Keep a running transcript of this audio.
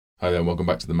Hi there, and welcome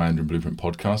back to the Mandarin Blueprint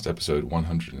Podcast, episode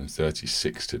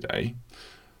 136 today.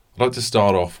 I'd like to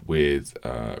start off with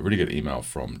a really good email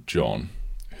from John,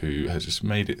 who has just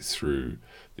made it through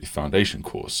the foundation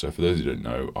course. So for those who don't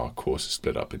know, our course is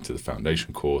split up into the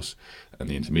foundation course and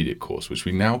the intermediate course, which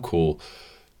we now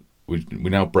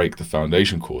break the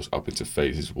foundation course up into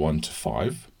phases 1 to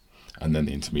 5, and then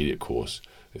the intermediate course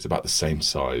is about the same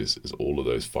size as all of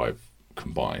those 5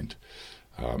 combined.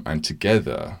 And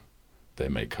together, they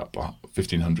make up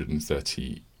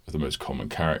 1,530 of the most common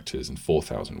characters and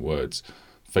 4,000 words.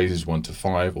 Phases 1 to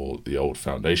 5, or the old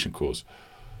foundation course,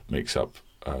 makes up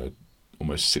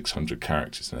almost 600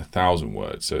 characters and 1,000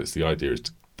 words. So it's the idea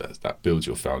is that builds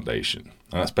your foundation.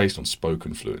 And that's based on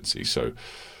spoken fluency. So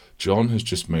John has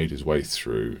just made his way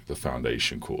through the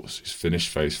foundation course. He's finished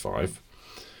phase 5.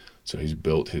 So he's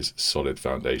built his solid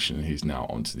foundation and he's now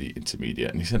onto the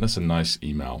intermediate. And he sent us a nice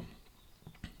email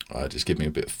just give me a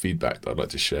bit of feedback that I'd like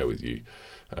to share with you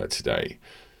today.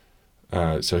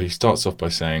 So he starts off by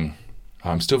saying,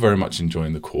 I'm still very much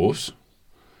enjoying the course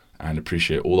and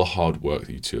appreciate all the hard work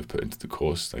that you two have put into the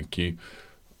course. Thank you.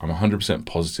 I'm 100%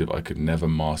 positive I could never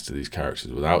master these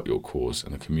characters without your course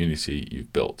and the community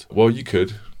you've built. Well, you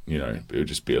could, but it would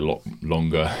just be a lot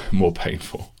longer, more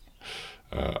painful.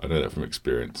 I know that from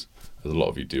experience, as a lot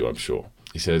of you do, I'm sure.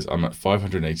 He says, I'm at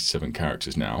 587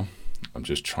 characters now. I'm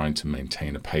just trying to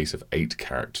maintain a pace of 8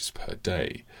 characters per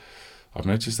day. I've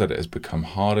noticed that it has become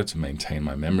harder to maintain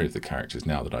my memory of the characters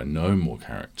now that I know more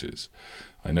characters.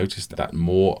 I noticed that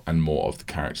more and more of the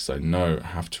characters I know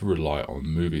have to rely on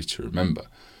movies to remember.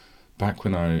 Back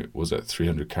when I was at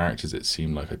 300 characters, it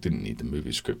seemed like I didn't need the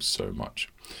movie scripts so much.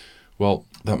 Well,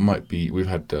 that might be, we've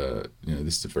had,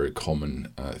 this is a very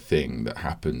common thing that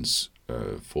happens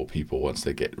for people once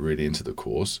they get really into the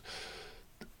course.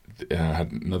 I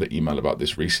had another email about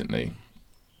this recently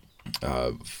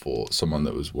for someone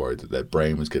that was worried that their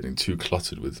brain was getting too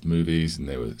cluttered with movies and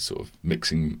they were sort of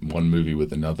mixing one movie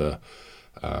with another.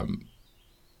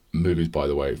 Movies, by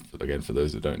the way, again, for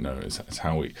those that don't know, is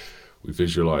how we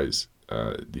visualize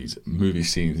these movie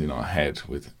scenes in our head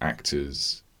with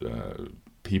actors,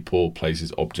 people,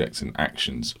 places, objects, and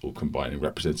actions all combining,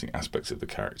 representing aspects of the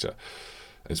character.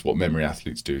 It's what memory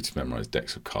athletes do to memorize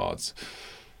decks of cards.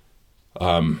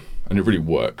 And it really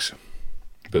works,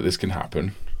 but this can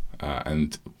happen,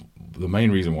 and the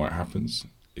main reason why it happens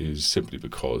is simply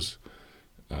because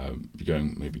you're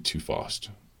going maybe too fast,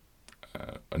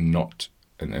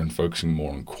 and focusing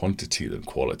more on quantity than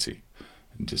quality,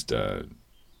 and just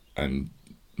and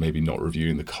maybe not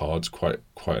reviewing the cards quite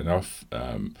enough,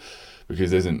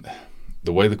 because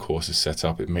the way the course is set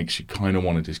up, it makes you kind of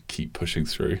want to just keep pushing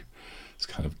through. It's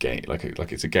kind of game, like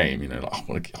it's a game, like I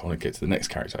want to get to the next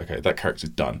character. Okay, that character's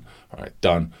done. All right,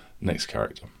 done. Next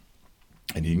character,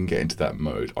 and you can get into that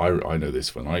mode. I know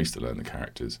this when I used to learn the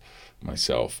characters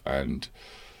myself, and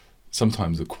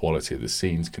sometimes the quality of the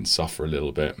scenes can suffer a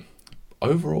little bit.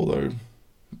 Overall, though,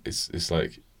 it's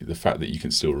like the fact that you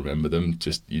can still remember them.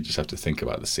 You just have to think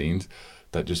about the scenes.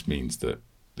 That just means that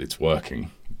it's working,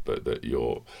 but that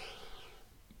you're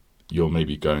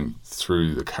maybe going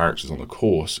through the characters on the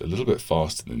course a little bit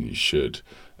faster than you should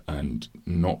and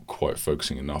not quite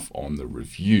focusing enough on the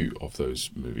review of those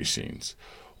movie scenes.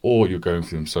 Or you're going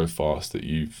through them so fast that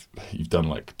you've done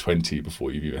like 20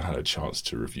 before you've even had a chance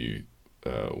to review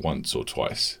once or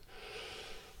twice.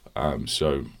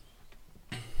 So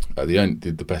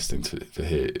the best thing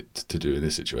to do in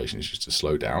this situation is just to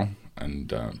slow down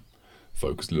and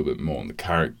focus a little bit more on the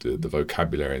character, the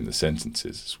vocabulary and the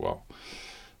sentences as well.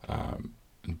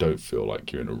 And don't feel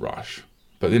like you're in a rush.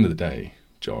 But at the end of the day,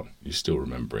 John, you're still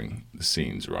remembering the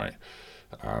scenes, right?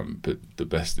 But the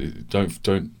best is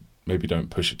don't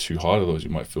push it too hard, otherwise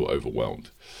you might feel overwhelmed.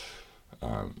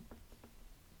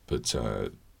 But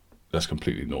that's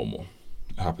completely normal.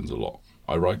 It happens a lot.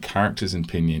 I write characters in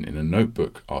Pinyin in a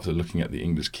notebook after looking at the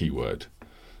English keyword,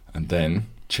 and then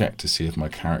check to see if my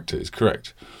character is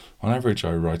correct. On average,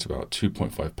 I write about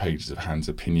 2.5 pages of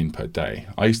Hansa Pinyin per day.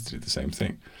 I used to do the same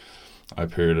thing. I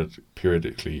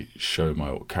periodically show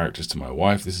my characters to my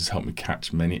wife. This has helped me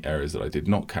catch many errors that I did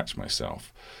not catch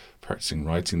myself. Practicing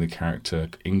writing the character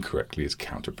incorrectly is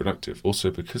counterproductive.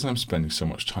 Also, because I'm spending so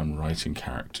much time writing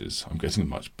characters, I'm getting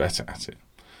much better at it.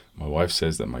 My wife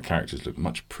says that my characters look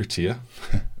much prettier,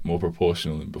 more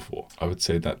proportional than before. I would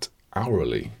say that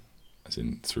hourly, as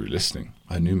in through listening,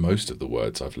 I knew most of the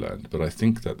words I've learned, but I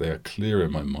think that they are clearer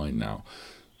in my mind now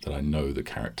that I know the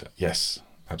character. Yes,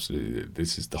 absolutely.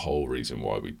 This is the whole reason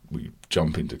why we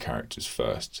jump into characters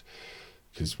first,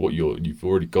 because you've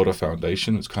already got a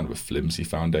foundation. It's kind of a flimsy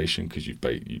foundation because you've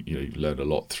learned a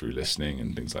lot through listening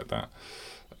and things like that.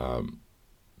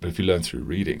 But if you learn through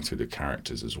reading, through the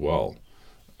characters as well,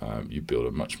 you build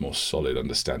a much more solid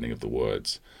understanding of the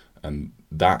words. And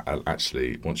that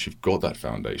actually, once you've got that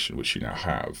foundation, which you now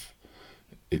have,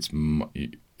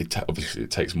 obviously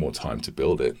it takes more time to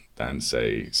build it than,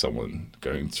 say, someone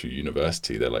going to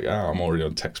university. They're like, I'm already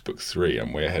on textbook 3,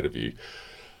 I'm way ahead of you.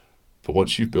 But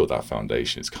once you've built that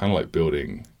foundation, it's kind of like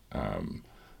building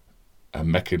a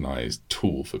mechanized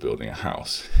tool for building a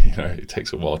house. It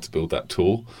takes a while to build that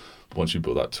tool. But once you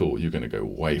build that tool, you're going to go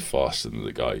way faster than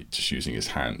the guy just using his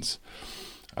hands.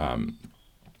 I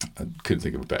couldn't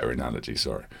think of a better analogy,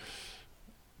 sorry.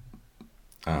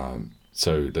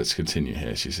 So let's continue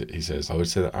here. He says, I would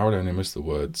say that I would only miss the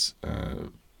words,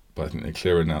 but I think they're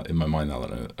clearer now in my mind now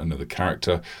than another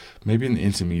character. Maybe in the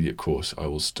intermediate course, I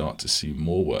will start to see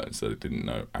more words that I didn't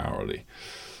know hourly.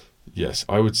 Yes,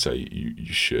 I would say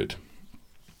you should.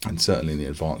 And certainly in the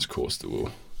advanced course that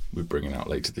we're bringing out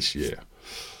later this year.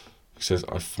 He says,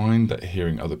 I find that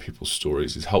hearing other people's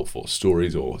stories is helpful.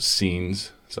 Stories or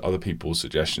scenes, so other people's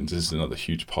suggestions. This is another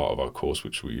huge part of our course,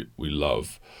 which we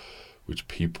love, which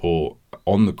people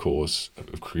on the course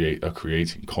are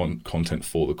creating content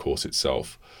for the course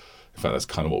itself. In fact, that's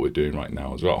kind of what we're doing right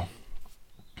now as well.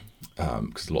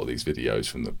 Because a lot of these videos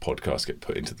from the podcast get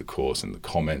put into the course and the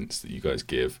comments that you guys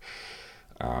give.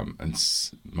 And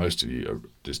most of you are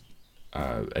just,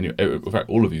 anyway, in fact,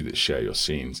 all of you that share your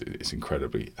scenes, it's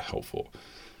incredibly helpful.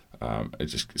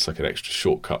 It's like an extra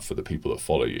shortcut for the people that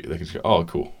follow you. They can just go, oh,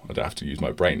 cool, I don't have to use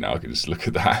my brain now. I can just look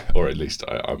at that. Or at least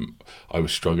I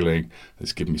was struggling.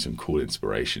 It's given me some cool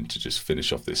inspiration to just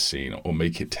finish off this scene or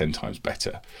make it 10 times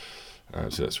better.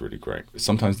 So that's really great.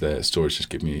 Sometimes their stories just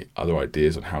give me other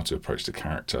ideas on how to approach the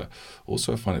character.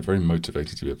 Also, I find it very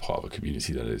motivating to be a part of a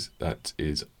community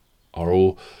that are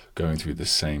all going through the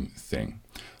same thing.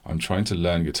 I'm trying to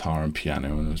learn guitar and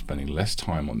piano, and I'm spending less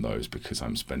time on those because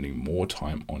I'm spending more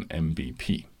time on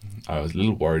MBP. I was a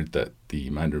little worried that the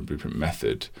Mandarin Blueprint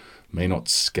method may not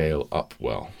scale up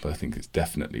well, but I think it's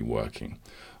definitely working.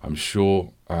 I'm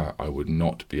sure I would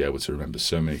not be able to remember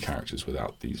so many characters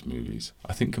without these movies.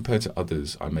 I think compared to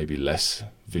others, I may be less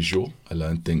visual. I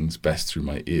learn things best through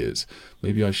my ears.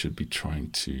 Maybe I should be trying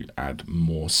to add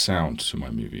more sound to my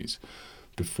movies.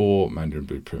 Before Mandarin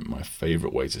Blueprint, my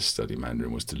favorite way to study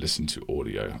Mandarin was to listen to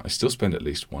audio. I still spend at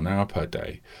least 1 hour per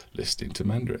day listening to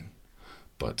Mandarin.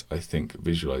 But I think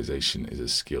visualization is a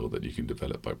skill that you can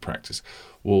develop by practice.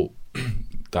 Well,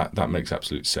 that makes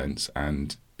absolute sense.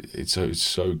 And it's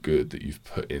so good that you've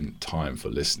put in time for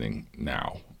listening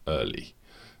now, early.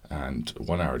 And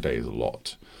 1 hour a day is a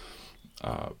lot.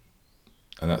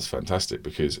 And that's fantastic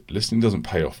because listening doesn't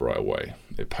pay off right away.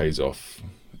 It pays off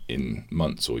in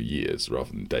months or years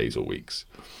rather than days or weeks,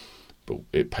 but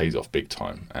it pays off big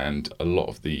time. And a lot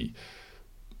of the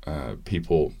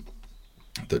people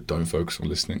that don't focus on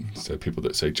listening, so people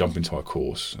that say jump into our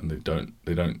course and they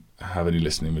don't have any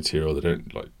listening material, they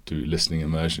don't do listening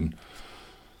immersion.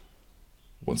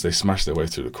 Once they smash their way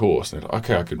through the course, they're like,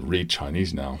 okay, I can read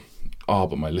Chinese now.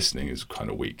 But my listening is kind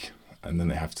of weak. And then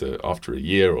they have to, after a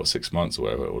year or 6 months or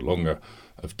whatever, or longer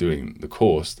of doing the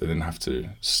course, they then have to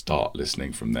start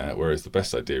listening from there. Whereas the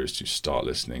best idea is to start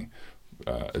listening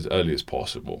as early as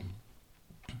possible.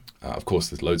 Of course,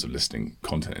 there's loads of listening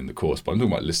content in the course, but I'm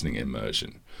talking about listening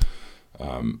immersion,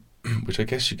 which I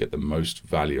guess you get the most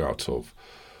value out of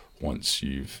once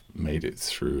you've made it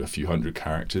through a few hundred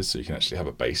characters, so you can actually have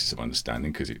a basis of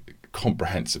understanding, because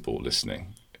comprehensible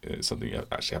listening is something you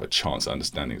actually have a chance at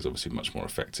understanding is obviously much more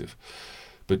effective.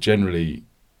 But generally,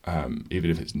 even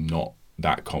if it's not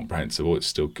that comprehensible, it's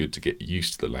still good to get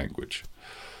used to the language.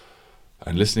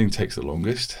 And listening takes the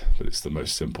longest, but it's the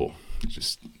most simple. You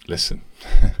just listen.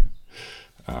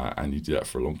 And you do that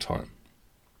for a long time.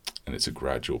 And it's a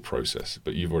gradual process.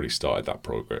 But you've already started that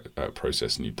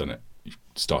process, and you've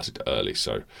started early,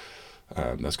 so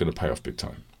that's going to pay off big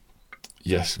time.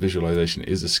 Yes, visualization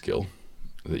is a skill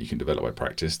that you can develop by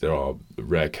practice. There are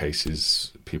rare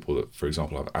cases, people that, for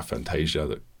example, have aphantasia,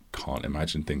 that can't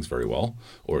imagine things very well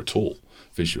or at all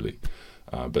visually,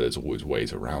 but there's always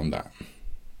ways around that.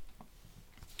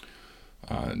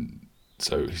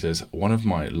 So he says, one of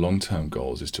my long-term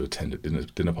goals is to attend a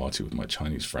dinner party with my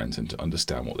Chinese friends and to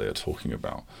understand what they are talking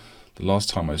about. The last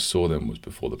time I saw them was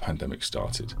before the pandemic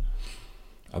started.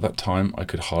 At that time, I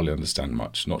could hardly understand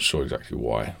much, not sure exactly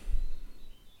why.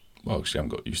 Well, because you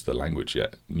haven't got used to the language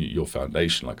yet. Your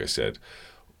foundation, like I said,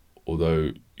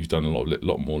 although you've done a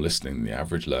lot more listening than the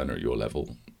average learner at your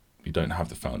level, you don't have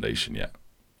the foundation yet.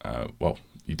 Well,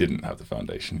 you didn't have the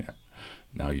foundation yet.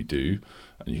 Now you do,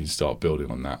 and you can start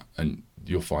building on that. And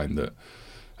you'll find that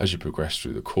as you progress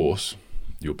through the course,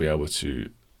 you'll be able to,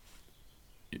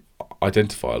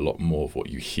 identify a lot more of what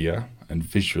you hear and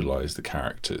visualize the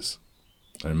characters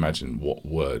and imagine what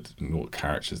word and what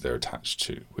characters they're attached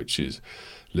to, which is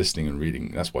listening and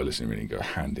reading. That's why listening and reading go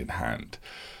hand in hand.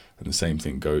 And the same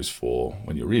thing goes for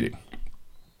when you're reading.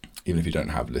 Even if you don't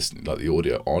have listening, like the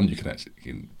audio on, you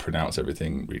can pronounce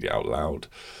everything, read it out loud.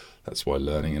 That's why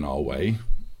learning in our way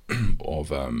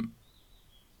of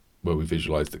where we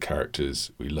visualize the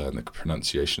characters, we learn the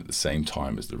pronunciation at the same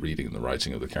time as the reading and the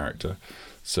writing of the character.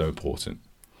 So important.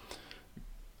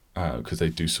 Because they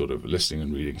do sort of listening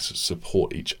and reading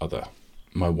support each other.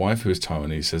 My wife, who is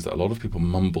Taiwanese, says that a lot of people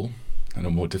mumble and are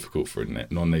more difficult for a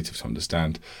non-native to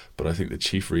understand, but I think the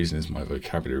chief reason is my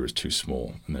vocabulary is too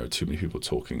small and there are too many people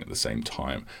talking at the same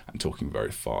time and talking very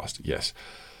fast. Yes,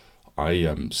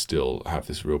 I still have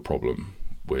this real problem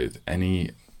with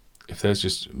if there's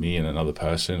just me and another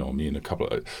person, or me and a couple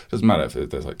of, it doesn't matter if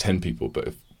there's like 10 people, but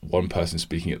if one person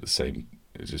speaking at the same,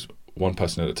 it's just one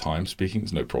person at a time speaking,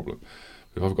 it's no problem.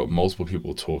 If I've got multiple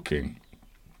people talking,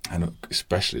 and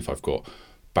especially if I've got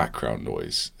background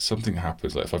noise, something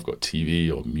happens, like if I've got TV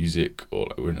or music, or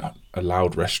like we're in a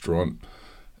loud restaurant,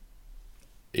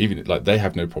 even like they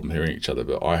have no problem hearing each other,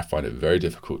 but I find it very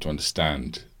difficult to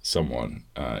understand someone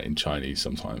in Chinese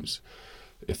sometimes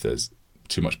if there's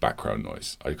too much background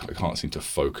noise. I can't seem to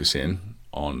focus in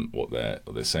on what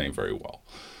they're saying very well,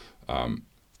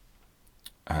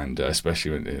 and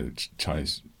especially when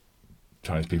Chinese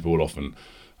people will often,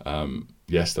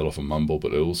 yes, they'll often mumble,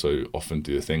 but they'll also often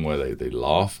do a thing where they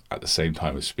laugh at the same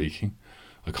time as speaking.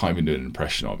 I can't even do an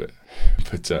impression of it,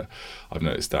 but I've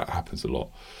noticed that happens a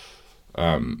lot.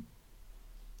 And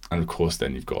of course,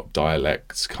 then you've got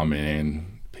dialects coming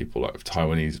in, people like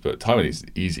Taiwanese, but Taiwanese is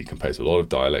easy compared to a lot of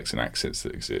dialects and accents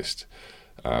that exist.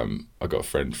 I got a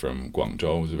friend from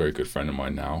Guangzhou, who's a very good friend of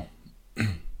mine now,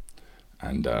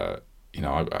 and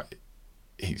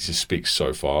he just speaks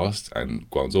so fast, and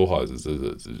Guangzhouhua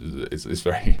is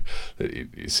very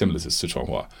it's similar to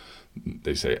Sichuanhua.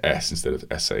 They say S instead of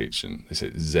SH, and they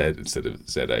say Z instead of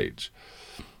ZH.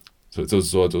 So 就是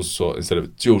说 instead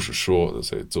of 就是说 they'll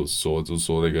say 就是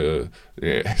说那个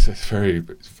yeah, it's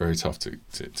very tough to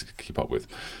keep up with.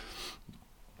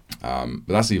 But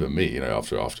that's even me,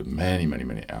 after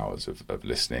many hours of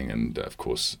listening, and of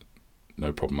course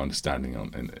no problem understanding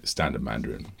in standard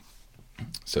Mandarin.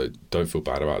 So don't feel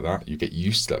bad about that. You get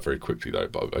used to that very quickly though,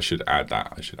 but I should add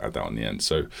that on the end.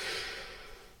 So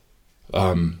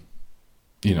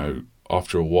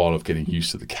after a while of getting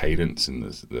used to the cadence and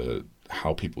the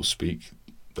how people speak,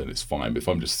 then it's fine. But if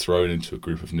I'm just thrown into a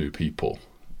group of new people,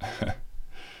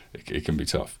 it can be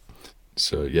tough.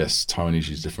 So yes, Taiwanese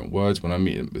use different words. When I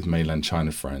meet with mainland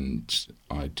China friends,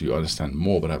 I do understand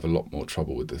more, but I have a lot more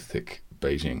trouble with the thick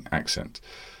Beijing accent.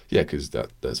 Yeah, because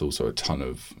there's also a ton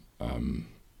of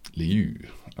Liu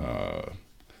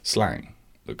slang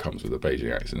that comes with a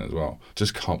Beijing accent as well.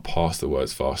 Just can't pass the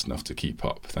words fast enough to keep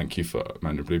up. Thank you for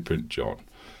Mandarin Blueprint, John.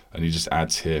 And he just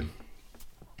adds here,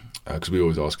 because we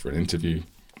always ask for an interview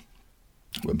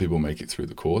when people make it through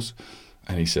the course,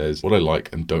 and he says, what I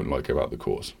like and don't like about the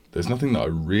course. There's nothing that I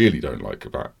really don't like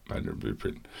about Mandarin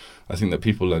Blueprint. I think that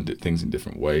people learn things in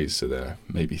different ways, so there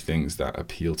may be things that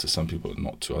appeal to some people and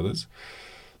not to others.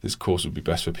 This course would be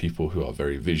best for people who are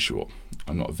very visual.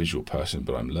 I'm not a visual person,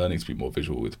 but I'm learning to be more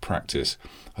visual with practice.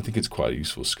 I think it's quite a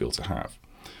useful skill to have.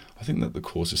 I think that the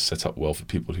course is set up well for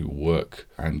people who work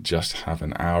and just have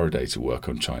an hour a day to work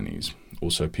on Chinese.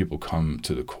 Also, people come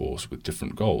to the course with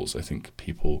different goals. I think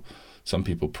some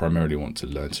people primarily want to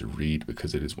learn to read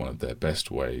because it is one of the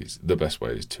best ways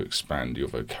to expand your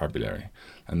vocabulary.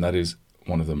 And that is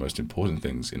one of the most important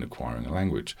things in acquiring a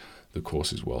language. The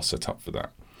course is well set up for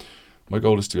that. My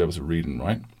goal is to be able to read and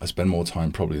write. I spend more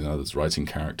time probably than others writing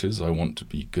characters. I want to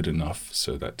be good enough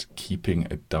so that keeping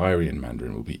a diary in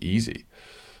Mandarin will be easy.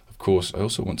 Of course, I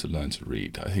also want to learn to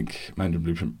read. I think Mandarin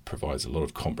Blueprint provides a lot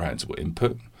of comprehensible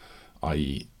input,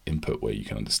 i.e. input where you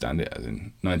can understand it, as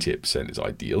in 98% is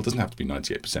ideal. It doesn't have to be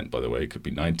 98%, by the way. It could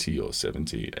be 90 or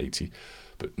 70, 80,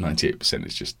 but 98%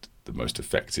 is just the most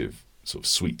effective sort of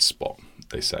sweet spot,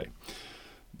 they say.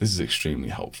 This is extremely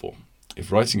helpful. If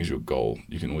writing is your goal,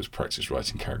 you can always practice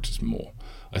writing characters more.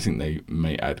 I think they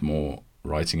may add more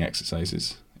writing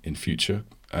exercises in future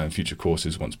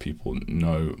courses once people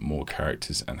know more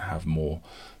characters and have more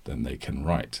than they can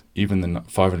write. Even the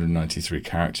 593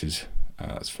 characters,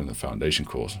 that's from the foundation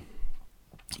course,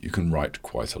 you can write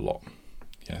quite a lot.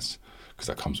 Yes, because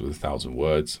that comes with 1,000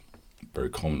 words, very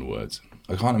common words.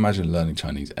 I can't imagine learning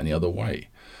Chinese any other way.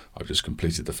 I've just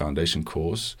completed the foundation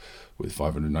course with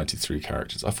 593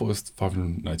 characters. I thought it was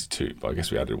 592, but I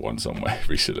guess we added one somewhere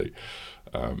recently.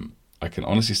 I can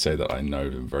honestly say that I know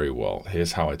them very well.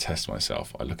 Here's how I test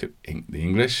myself. I look at the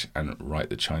English and write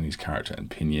the Chinese character and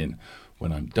pinyin.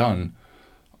 When I'm done,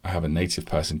 I have a native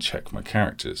person check my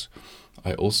characters.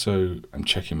 I also am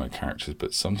checking my characters,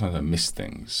 but sometimes I miss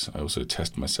things. I also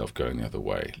test myself going the other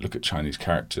way. Look at Chinese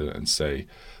character and say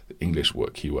the English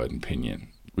word keyword and pinyin.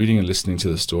 Reading and listening to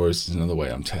the stories is another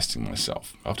way I'm testing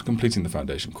myself. After completing the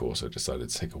foundation course, I decided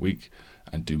to take a week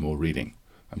and do more reading.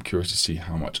 I'm curious to see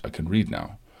how much I can read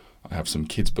now. I have some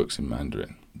kids' books in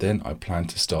Mandarin. Then I plan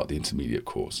to start the intermediate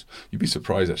course. You'd be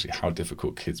surprised actually how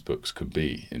difficult kids' books can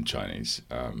be in Chinese.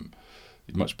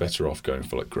 You're much better off going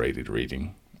for like graded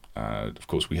reading. Of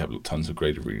course, we have tons of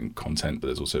graded reading content, but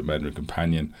there's also Mandarin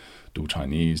Companion, Dual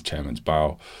Chinese, Chairman's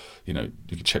Bao. You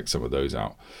can check some of those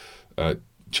out.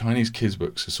 Chinese kids'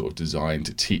 books are sort of designed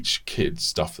to teach kids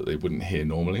stuff that they wouldn't hear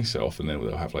normally. So often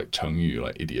they'll have like chengyu,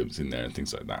 like idioms in there and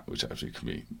things like that, which actually can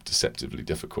be deceptively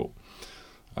difficult.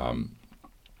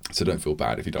 So don't feel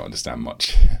bad if you don't understand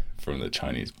much from the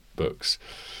Chinese books,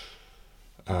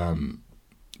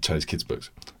 Chinese kids' books.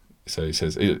 So he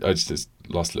says, this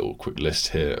last little quick list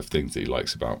here of things that he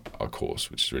likes about our course,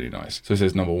 which is really nice. So he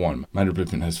says, number one, Mandarin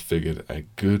Blueprint has figured a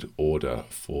good order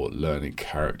for learning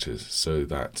characters so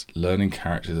that learning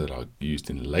characters that are used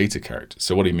in later characters.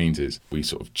 So what he means is we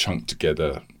sort of chunk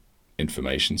together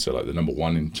information. So like the number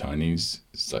one in Chinese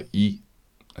is like yi,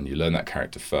 and you learn that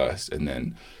character first, and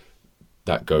then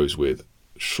that goes with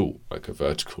shu, like a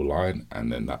vertical line,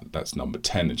 and then that's number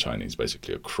 10 in Chinese,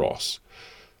 basically a cross.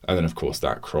 And then, of course,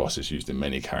 that cross is used in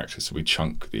many characters. So we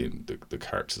chunk the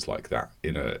characters like that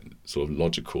in a sort of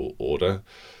logical order.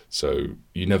 So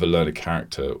you never learn a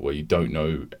character where you don't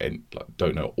know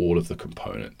all of the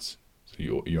components. So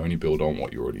you only build on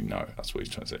what you already know. That's what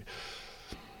he's trying to say.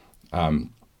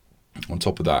 On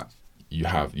top of that,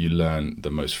 you learn the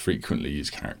most frequently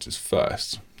used characters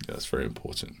first. Yeah, that's very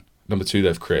important. Number two,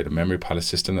 they've created a memory palace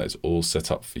system that is all set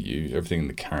up for you. Everything in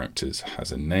the characters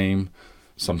has a name.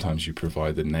 Sometimes you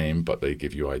provide the name, but they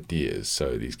give you ideas.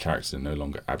 So these characters are no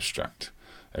longer abstract.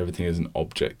 Everything is an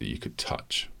object that you could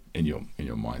touch in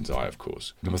your mind's eye, of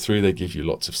course. Number three, they give you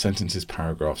lots of sentences,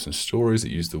 paragraphs, and stories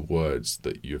that use the words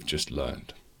that you have just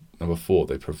learned. Number four,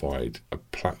 they provide a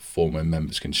platform where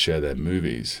members can share their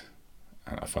movies.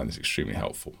 And I find this extremely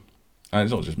helpful. And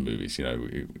it's not just movies,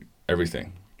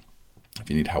 everything. If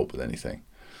you need help with anything,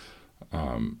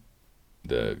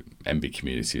 the MB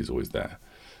community is always there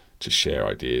to share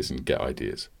ideas and get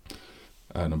ideas.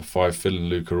 Number five, Phil and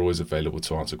Luke are always available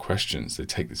to answer questions. They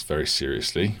take this very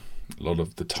seriously. A lot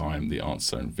of the time, the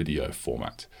answer in video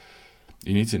format.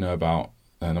 You need to know about,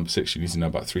 number six, you need to know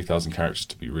about 3,000 characters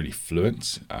to be really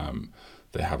fluent.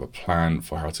 They have a plan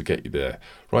for how to get you there.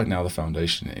 Right now, the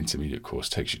foundation and intermediate course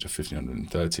takes you to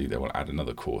 1,530. They will add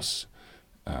another course,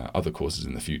 other courses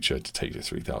in the future to take you to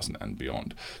 3,000 and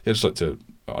beyond. Yeah, just like to,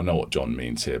 I know what John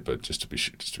means here, but just to be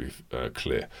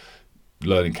clear,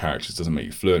 learning characters doesn't make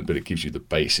you fluent, but it gives you the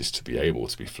basis to be able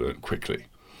to be fluent quickly.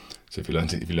 So if you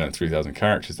learn 3,000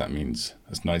 characters, that means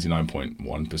that's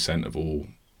 99.1% of all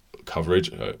coverage,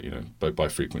 by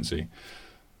frequency.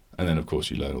 And then, of course,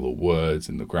 you learn all the words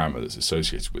and the grammar that's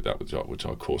associated with that, which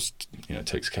our course,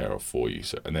 takes care of for you.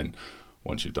 So, and then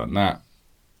once you've done that,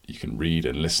 you can read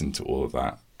and listen to all of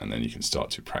that, and then you can start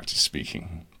to practice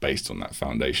speaking based on that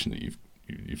foundation that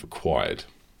you've acquired,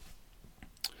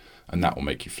 and that will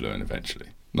make you fluent eventually.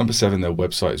 Number seven, their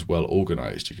website is well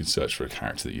organized. You can search for a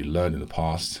character that you learned in the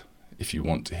past if you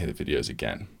want to hear the videos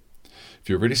again. If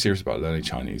you're really serious about learning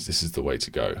Chinese, this is the way to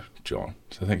go, John.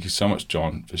 So thank you so much,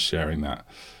 John, for sharing that.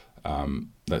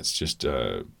 That's just,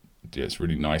 it's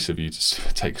really nice of you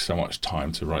to take so much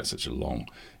time to write such a long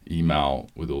email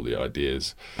with all the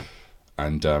ideas.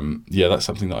 And that's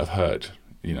something that I've heard,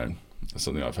 that's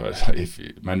something I've heard. If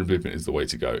Mandarin Blueprint is the way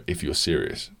to go, if you're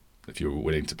serious, if you're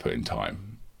willing to put in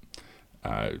time.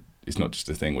 It's not just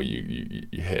a thing where you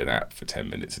hit an app for 10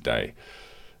 minutes a day.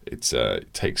 It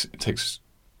takes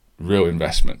real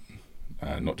investment,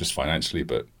 not just financially,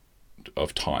 but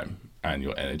of time and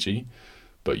your energy.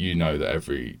 But you know that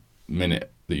every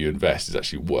minute that you invest is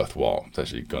actually worthwhile. It's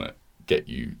actually going to get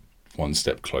you one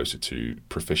step closer to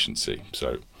proficiency.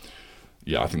 So,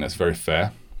 I think that's very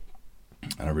fair.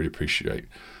 And I really appreciate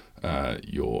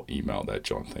your email there,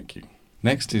 John. Thank you.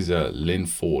 Next is Lynn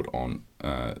Ford on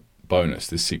bonus.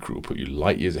 This secret will put you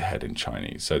light years ahead in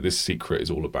Chinese. So this secret is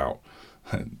all about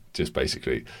just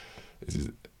basically, this is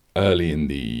early in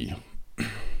the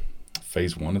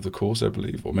phase 1 of the course, I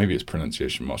believe, or maybe it's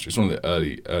pronunciation mastery. It's one of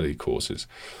the early courses,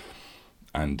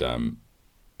 and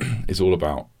it's all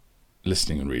about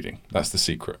listening and reading. That's the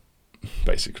secret,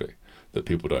 basically. that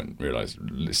people don't realize.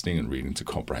 Listening and reading to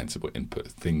comprehensible input,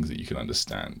 things that you can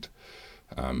understand.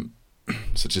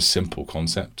 Such a simple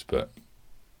concept, but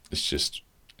it's just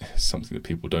something that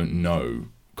people don't know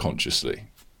consciously.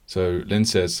 So Lynn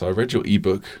says, so I read your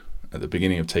ebook at the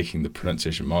beginning of taking the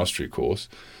pronunciation mastery course,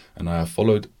 and I have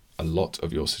followed a lot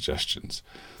of your suggestions.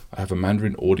 I have a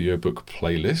Mandarin audiobook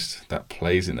playlist that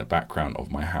plays in the background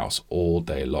of my house all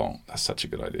day long. That's such a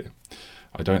good idea.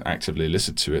 I don't actively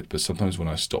listen to it, but sometimes when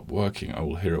I stop working, I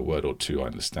will hear a word or two I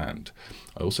understand.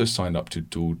 I also signed up to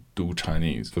Du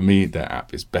Chinese. For me, their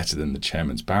app is better than the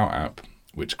Chairman's Bow app,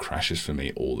 which crashes for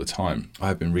me all the time. I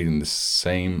have been reading the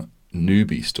same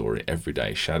newbie story every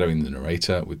day, shadowing the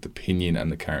narrator with the pinyin and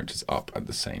the characters up at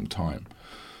the same time.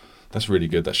 That's really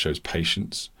good. That shows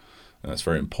patience. And that's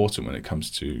very important when it comes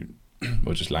to,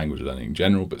 well, just language learning in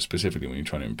general, but specifically when you're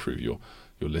trying to improve your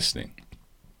listening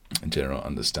and general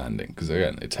understanding. Because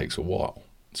again, it takes a while.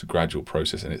 It's a gradual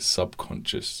process and it's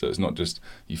subconscious. So it's not just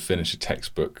you finish a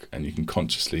textbook and you can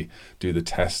consciously do the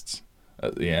tests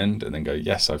at the end and then go,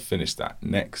 yes, I've finished that.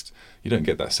 Next, you don't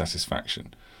get that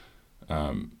satisfaction.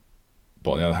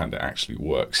 But on the other hand, it actually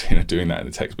works. Doing that in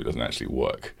the textbook doesn't actually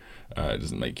work. It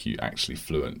doesn't make you actually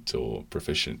fluent or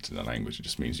proficient in the language. It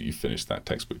just means that you finish that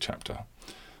textbook chapter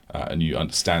and you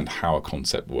understand how a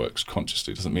concept works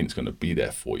consciously. It doesn't mean it's going to be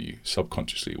there for you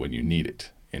subconsciously when you need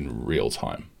it in real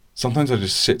time. Sometimes I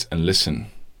just sit and listen,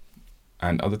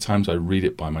 and other times I read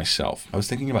it by myself. I was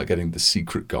thinking about getting The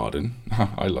Secret Garden.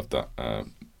 I loved that. I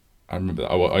remember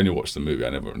that. I only watched the movie. I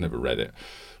never read it,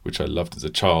 which I loved as a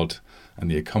child, and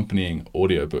the accompanying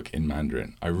audiobook in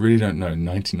Mandarin. I really don't know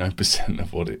 99%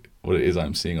 of what it is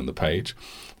I'm seeing on the page,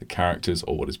 the characters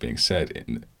or what is being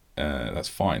said. That's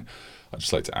fine. I'd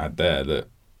just like to add there that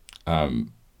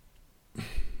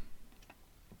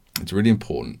it's really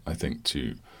important, I think,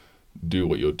 to do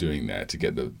what you're doing there to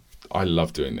get I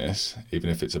love doing this, even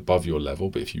if it's above your level,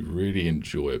 but if you really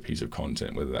enjoy a piece of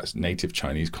content, whether that's native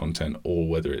Chinese content or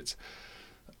whether it's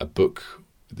a book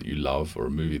that you love or a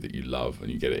movie that you love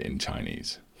and you get it in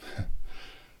Chinese,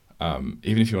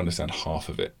 even if you understand half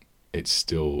of it, it's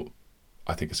still,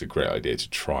 I think it's a great idea to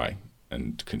try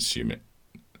and consume it.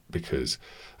 Because,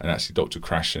 and actually Dr.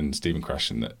 Krashen, Stephen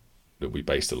Krashen, that we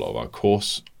based a lot of our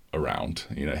course around,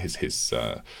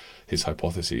 his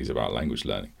hypotheses about language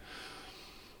learning.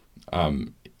 I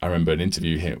remember an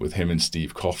interview with him and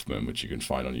Steve Kaufman, which you can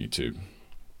find on YouTube,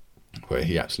 where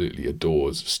he absolutely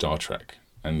adores Star Trek.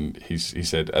 And he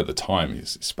said at the time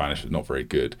his Spanish was not very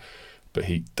good, but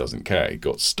he doesn't care. He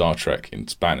got Star Trek in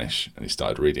Spanish and he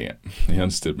started reading it. He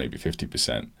understood maybe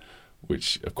 50%,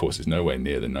 which of course is nowhere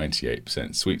near the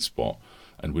 98% sweet spot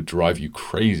and would drive you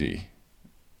crazy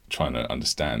trying to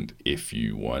understand if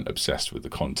you weren't obsessed with the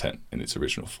content in its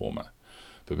original format.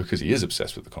 But because he is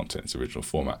obsessed with the content in its original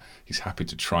format, he's happy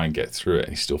to try and get through it,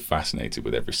 and he's still fascinated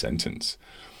with every sentence.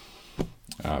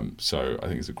 So I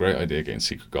think it's a great idea getting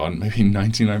Secret Garden. Maybe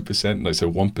 99%,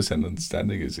 so 1%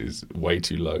 understanding is way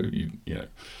too low.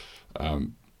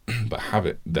 But have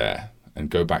it there and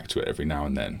go back to it every now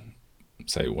and then.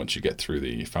 Say once you get through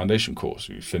the foundation course,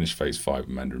 you finish phase 5 of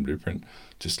Mandarin Blueprint,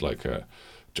 just like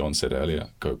John said earlier,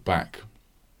 go back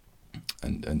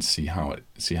and see how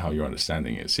you're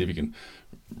understanding it. See if you can,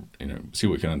 see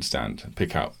what you can understand and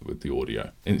pick out with the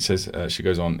audio. And it says, she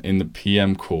goes on, in the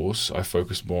PM course, I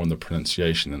focus more on the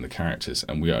pronunciation than the characters,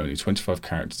 and we are only 25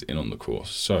 characters in on the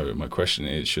course. So my question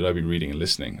is, should I be reading and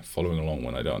listening, following along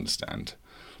when I don't understand,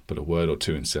 but a word or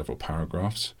two in several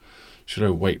paragraphs? Should I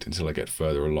wait until I get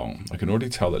further along? I can already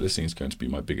tell that listening is going to be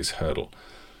my biggest hurdle.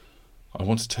 I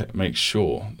want to make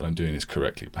sure that I'm doing this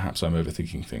correctly. Perhaps I'm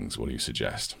overthinking things. What do you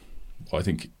suggest? Well, I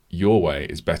think your way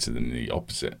is better than the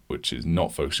opposite, which is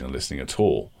not focusing on listening at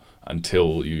all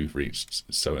until you've reached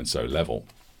so-and-so level.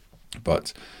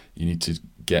 But you need to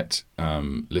get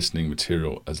listening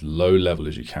material as low level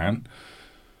as you can,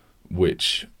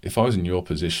 which, if I was in your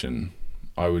position,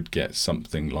 I would get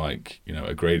something like,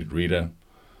 a graded reader,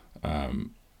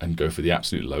 and go for the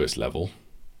absolute lowest level,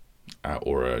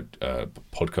 or a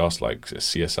podcast like a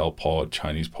CSL pod,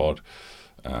 Chinese pod,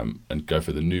 and go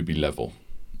for the newbie level,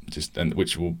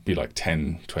 which will be like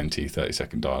 10, 20,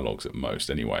 30-second dialogues at most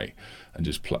anyway, and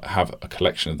just have a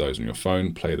collection of those on your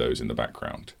phone, play those in the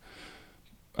background.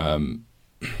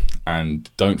 And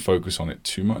don't focus on it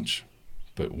too much,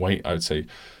 but wait. I would say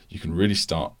you can really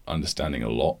start understanding a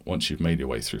lot once you've made your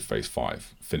way through phase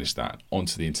 5, finish that,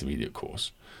 onto the intermediate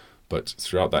course. But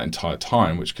throughout that entire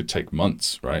time, which could take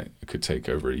months, right? It could take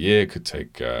over a year, it could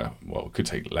take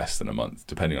less than a month,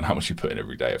 depending on how much you put in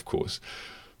every day, of course.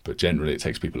 But generally, it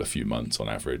takes people a few months on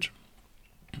average.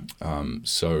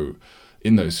 So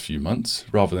in those few months,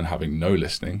 rather than having no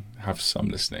listening, have some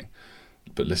listening.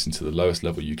 but listen to the lowest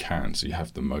level you can so you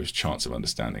have the most chance of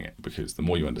understanding it, because the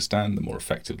more you understand, the more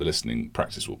effective the listening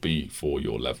practice will be for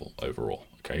your level overall.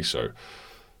 Okay, so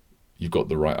you've got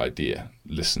the right idea.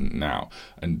 Listen now.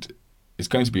 And it's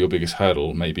going to be your biggest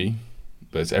hurdle, maybe,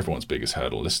 but it's everyone's biggest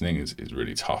hurdle. Listening is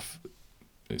really tough.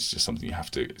 It's just something you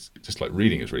have to, it's just like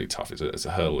reading is really tough. It's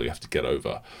a hurdle you have to get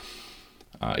over.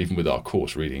 Even with our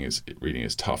course, reading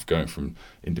is tough. Going from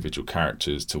individual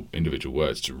characters to individual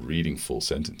words to reading full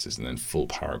sentences and then full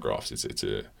paragraphs. It's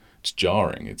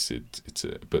jarring.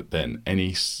 But then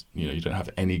you don't have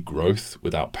any growth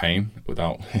without pain,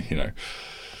 without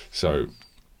So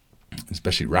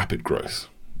especially rapid growth,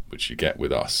 which you get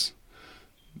with us.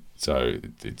 So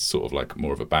it's sort of like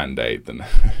more of a band-aid than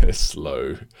a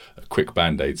quick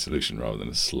band-aid solution rather than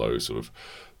a slow sort of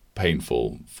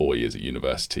painful 4 years at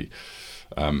university.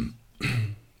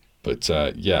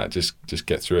 Just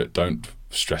get through it. Don't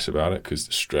stress about it, because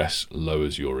stress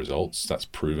lowers your results. That's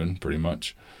proven pretty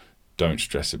much. Don't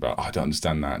stress about, I don't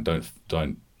understand that.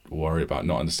 Don't worry about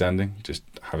not understanding. Just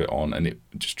have it on, and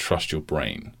just trust your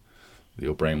brain.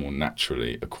 Your brain will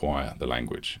naturally acquire the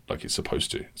language like it's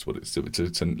supposed to. It's what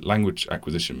it's a language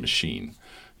acquisition machine.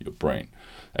 Your brain,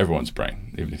 everyone's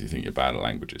brain, even if you think you're bad at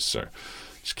languages. So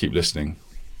just keep listening,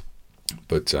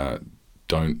 but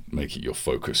don't make it your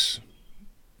focus.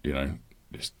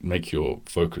 Just make your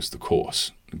focus the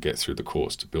course and get through the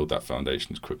course to build that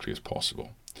foundation as quickly as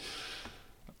possible.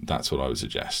 That's what I would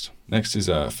suggest. Next is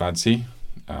Fadzi.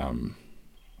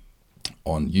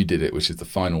 On You Did It, which is the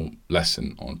final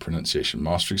lesson on pronunciation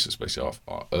mastery. So it's basically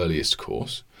our earliest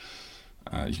course.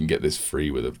 You can get this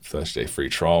free with a 30-day free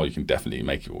trial. You can definitely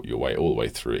make your way all the way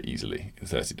through it easily in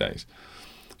 30 days.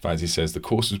 Fazzi says, the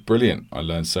course was brilliant. I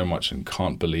learned so much and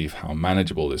can't believe how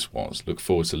manageable this was. Look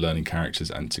forward to learning characters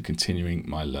and to continuing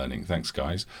my learning. Thanks,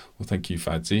 guys. Well, thank you,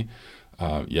 Fadzi.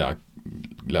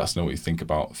 Let us know what you think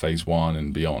about phase 1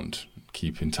 and beyond.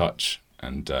 Keep in touch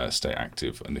and stay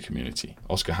active in the community.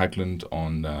 Oscar Hagland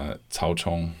on Cao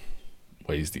Chong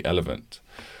weighs the elephant.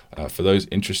 For those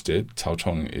interested, Cao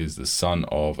Chong is the son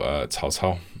of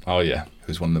Cao Cao.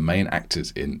 Who's one of the main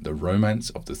actors in The Romance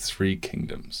of the Three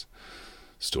Kingdoms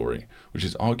story, which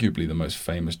is arguably the most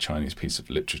famous Chinese piece of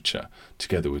literature,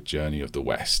 together with Journey of the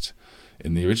West.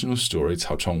 In the original story,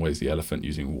 Cao Chong weighs the elephant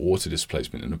using water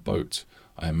displacement in a boat.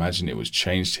 I imagine it was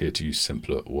changed here to use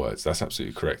simpler words. That's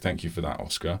absolutely correct. Thank you for that,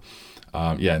 Oscar.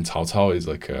 And Cao Cao is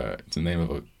like it's the name of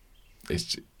a.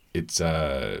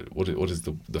 What is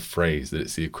the phrase that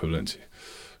it's the equivalent to?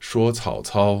 说曹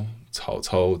操，曹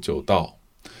操就到.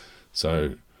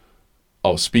 So,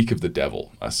 speak of the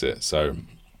devil. That's it. So,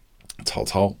 曹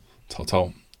操.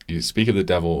 You speak of the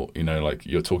devil. Like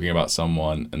you're talking about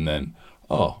someone, and then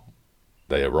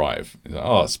they arrive.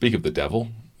 Speak of the devil.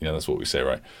 That's what we say,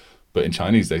 right? But in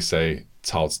Chinese, they say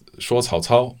说曹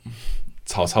操，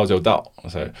曹操就到.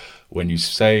 So when you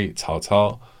say 曹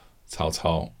操, Cao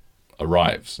Cao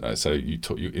arrives. So you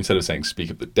instead of saying speak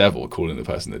of the devil, calling the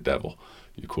person the devil,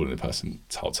 you're calling the person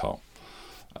Cao Cao.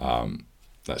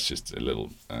 That's just a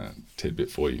little tidbit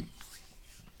for you.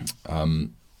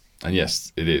 And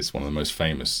yes, it is one of the most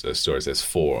famous stories. There's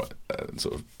 4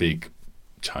 sort of big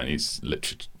Chinese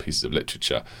pieces of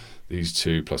literature. These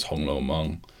 2 plus Hong Lo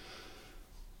Meng.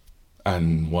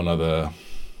 And one other,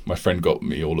 my friend got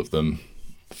me all of them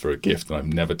for a gift, and I've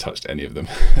never touched any of them.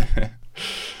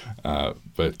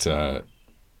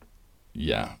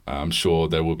 I'm sure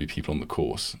there will be people on the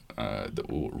course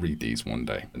that will read these one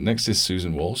day. Next is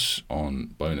Susan Walsh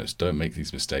on bonus. Don't make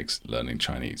these mistakes learning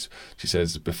Chinese. She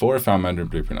says, before I found Mandarin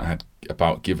Blueprint, I had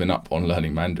about given up on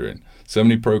learning Mandarin. So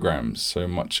many programs, so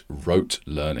much rote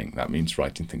learning. That means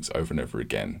writing things over and over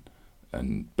again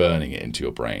and burning it into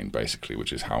your brain, basically,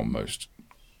 which is how most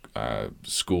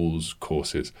schools,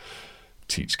 courses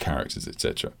teach characters,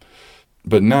 etc.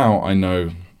 But now I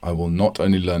know I will not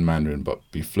only learn Mandarin, but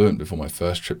be fluent before my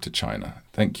first trip to China.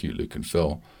 Thank you, Luke and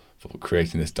Phil, for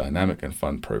creating this dynamic and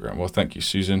fun program. Well, thank you,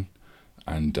 Susan,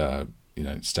 and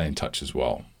stay in touch as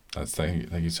well.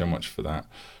 Thank you so much for that.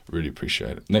 Really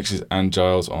appreciate it. Next is Anne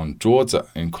Giles on 桌子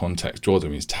in context. 桌子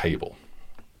means table.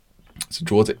 So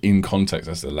桌子 in context,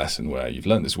 that's the lesson where you've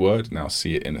learned this word, now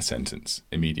see it in a sentence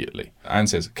immediately. Anne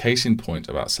says, case in point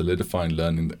about solidifying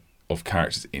learning of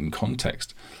characters in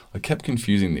context. I kept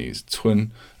confusing these,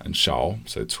 Tun and Shao.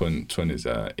 So Tun is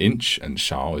inch and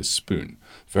Shao is spoon.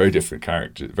 Very different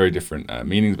characters, very different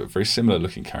meanings, but very similar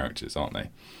looking characters, aren't they?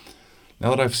 Now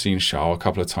that I've seen Shao a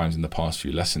couple of times in the past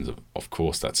few lessons, of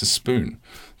course, that's a spoon.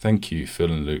 Thank you,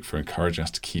 Phil and Luke, for encouraging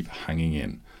us to keep hanging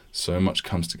in. So much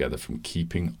comes together from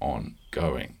keeping on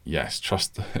going. Yes,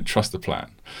 trust the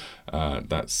plan.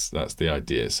 That's the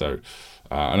idea. So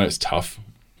I know it's tough.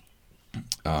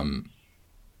 And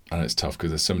it's tough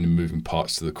because there's so many moving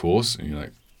parts to the course, and you're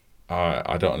like,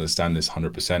 I don't understand this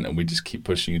 100%, and we just keep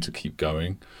pushing you to keep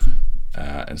going,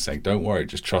 and saying, don't worry,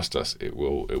 just trust us, it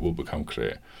will become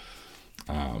clear.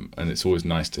 And it's always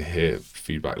nice to hear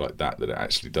feedback like that it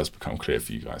actually does become clear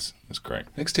for you guys. That's great.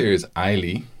 Next here is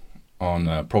Aili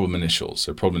on problem initials.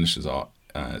 So problem initials are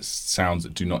sounds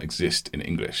that do not exist in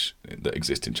English, that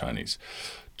exist in Chinese.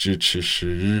 Zhi, chi,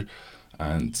 shi,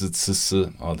 and zi, ci,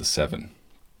 si are the 7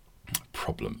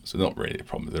 problems. So not really a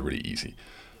problem, they're really easy,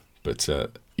 but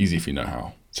easy if you know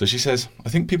how. So she says, I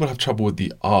think people have trouble with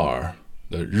the R,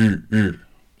 the r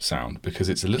sound, because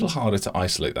it's a little harder to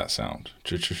isolate that sound.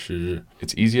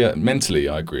 It's easier mentally,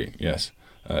 I agree, yes.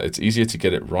 It's easier to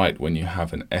get it right when you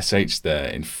have an SH there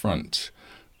in front,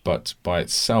 but by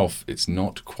itself, it's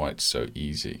not quite so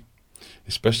easy,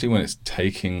 especially when it's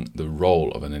taking the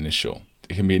role of an initial.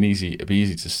 It can be easy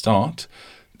to start,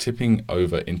 tipping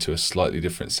over into a slightly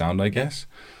different sound, I guess,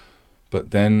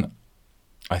 but then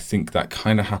I think that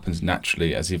kind of happens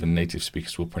naturally, as even native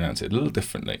speakers will pronounce it a little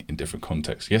differently in different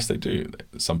contexts. Yes, they do.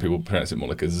 Some people pronounce it more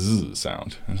like a Z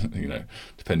sound,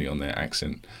 depending on their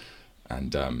accent.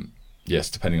 And yes,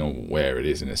 depending on where it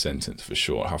is in a sentence, for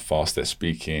sure, how fast they're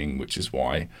speaking, which is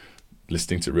why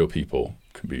listening to real people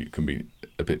can be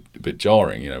a bit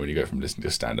jarring, when you go from listening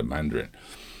to standard Mandarin.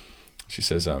 She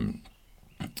says,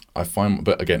 I find,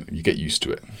 but again, you get used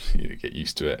to it. You get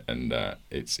used to it, and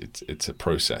it's a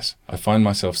process. I find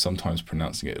myself sometimes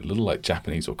pronouncing it a little like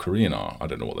Japanese or Korean are. I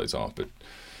don't know what those are, but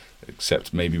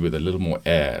except maybe with a little more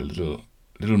air, a little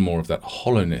more of that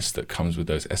hollowness that comes with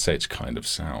those SH kind of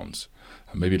sounds,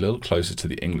 and maybe a little closer to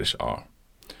the English R.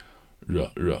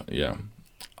 Yeah.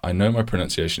 I know my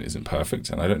pronunciation isn't perfect,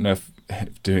 and I don't know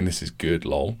if doing this is good,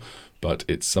 lol, but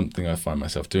it's something I find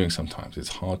myself doing sometimes.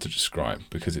 It's hard to describe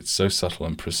because it's so subtle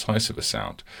and precise of a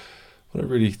sound. What I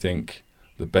really think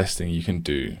the best thing you can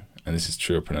do, and this is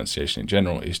true of pronunciation in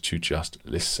general, is to just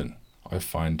listen. I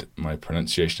find my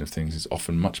pronunciation of things is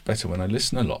often much better when I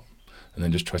listen a lot and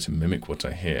then just try to mimic what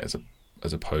I hear,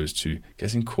 as opposed to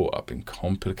getting caught up in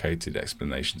complicated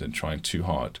explanations and trying too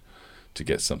hard to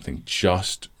get something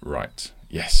just right.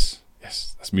 Yes,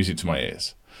 that's music to my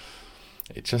ears.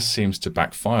 It just seems to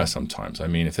backfire sometimes. I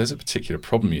mean, if there's a particular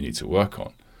problem you need to work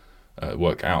out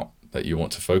that you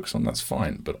want to focus on, that's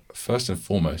fine. But first and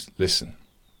foremost, listen.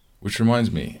 Which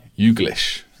reminds me,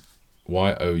 Youglish,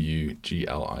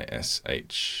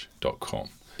 youglish.com,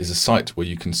 is a site where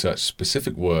you can search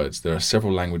specific words. There are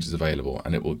several languages available,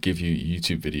 and it will give you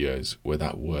YouTube videos where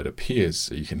that word appears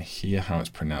so you can hear how it's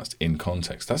pronounced in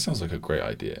context. That sounds like a great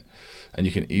idea. And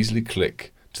you can easily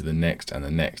click to the next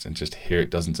and just hear it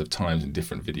dozens of times in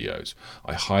different videos.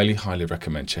 I highly, highly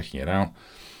recommend checking it out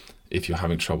if you're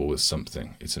having trouble with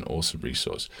something. It's an awesome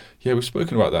resource. Yeah, we've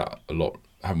spoken about that a lot,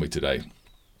 haven't we, today?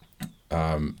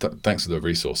 Thanks for the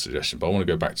resource suggestion, but I want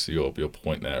to go back to your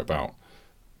point there about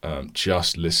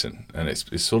just listen. And it's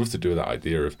sort of to do with that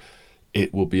idea of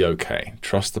it will be okay.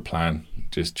 Trust the plan,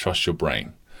 just trust your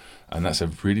brain. And that's a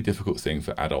really difficult thing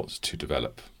for adults to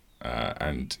develop.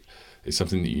 And it's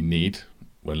something that you need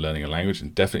when learning a language,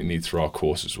 and definitely need through our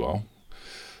course as well.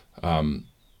 And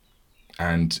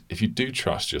if you do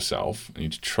trust yourself, and you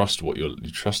trust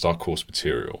our course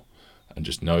material, and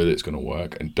just know that it's going to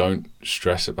work, and don't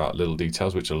stress about little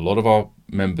details, which a lot of our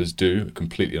members do,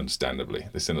 completely understandably.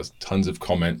 They send us tons of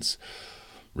comments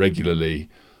regularly,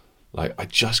 like, I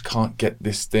just can't get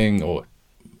this thing, or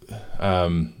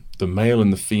the male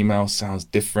and the female sounds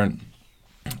different.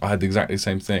 I had exactly the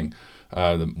same thing.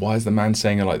 Why is the man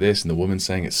saying it like this and the woman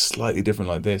saying it slightly different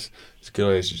like this? It's a good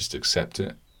idea to just accept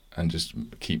it and just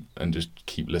keep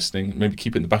listening. Maybe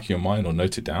keep it in the back of your mind or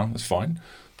note it down. That's fine.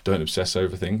 Don't obsess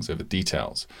over things, over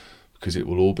details, because it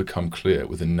will all become clear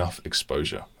with enough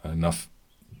exposure, enough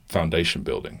foundation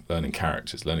building, learning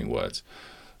characters, learning words,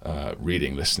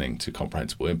 reading, listening to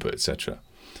comprehensible input, etc.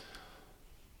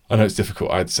 I know it's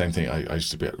difficult. I had the same thing. I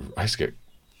used to get, I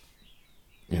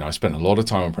spent a lot of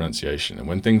time on pronunciation, and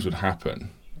when things would happen,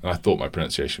 and I thought my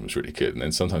pronunciation was really good, and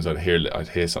then sometimes I'd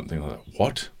hear something like,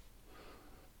 what?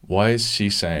 Why is she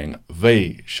saying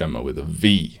Wei Shema with a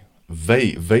V?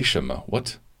 Wei Shema?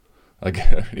 What? I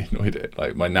get really annoyed at it.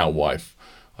 Like my now wife,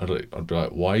 I'd be like,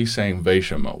 why are you saying Wei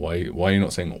Shema? Why are you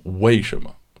not saying Wei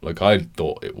Shema? Like I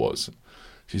thought it was.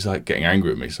 She's like getting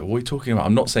angry at me. So what are you talking about?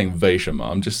 I'm not saying Wei Shema.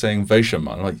 I'm just saying Wei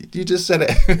Shema. I'm like, you just said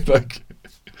it. Like,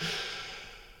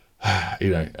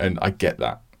 and I get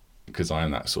that because I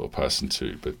am that sort of person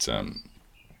too. But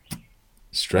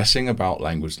stressing about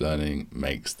language learning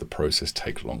makes the process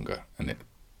take longer, and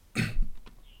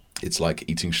it's like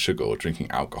eating sugar or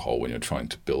drinking alcohol when you're trying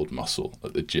to build muscle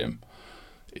at the gym.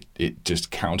 it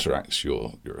just counteracts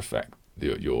your effect,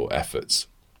 your efforts.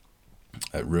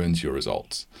 It ruins your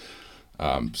results.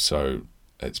 So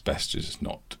it's best to just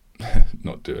not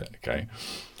do it. Okay,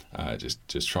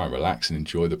 just try and relax and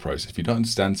enjoy the process. If you don't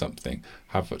understand something,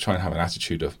 try and have an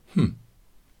attitude of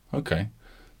okay,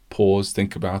 pause,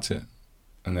 think about it,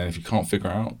 and then if you can't figure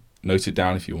out, note it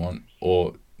down if you want,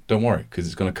 or don't worry, because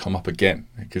it's going to come up again.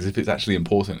 Because if it's actually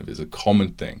important, if it's a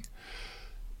common thing,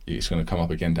 it's going to come up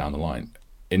again down the line,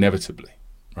 inevitably,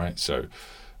 right? So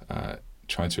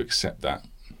trying to accept that.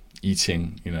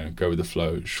 Eating, go with the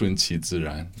flow, 顺其自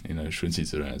然, 顺其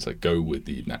自然, it's like go with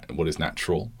what is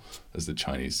natural, as the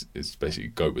Chinese is basically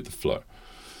go with the flow.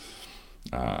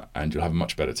 And you'll have a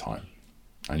much better time,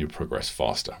 and you'll progress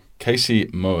faster. Casey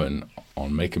Moen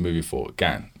on Make a Movie for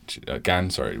Gan, which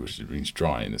means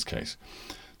dry in this case.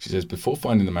 She says, before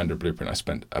finding the Mandarin Blueprint, I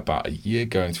spent about a year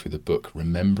going through the book,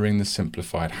 remembering the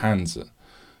simplified Hanzi.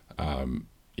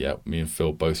 Me and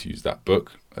Phil both used that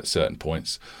book at certain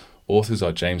points. Authors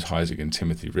are James Heisig and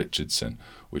Timothy Richardson,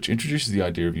 which introduces the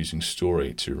idea of using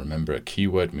story to remember a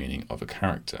keyword meaning of a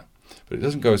character. But it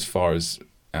doesn't go as far as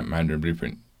Mandarin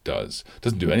Blueprint does. It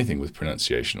doesn't do anything with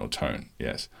pronunciation or tone,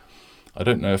 yes. I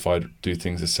don't know if I'd do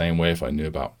things the same way if I knew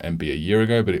about MB a year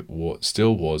ago, but it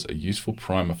still was a useful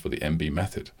primer for the MB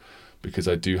method, because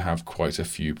I do have quite a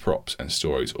few props and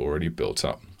stories already built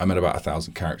up. I'm at about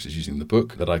 1,000 characters using the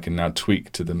book that I can now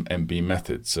tweak to the MB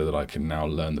method so that I can now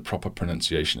learn the proper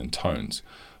pronunciation and tones.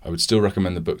 I would still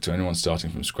recommend the book to anyone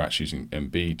starting from scratch using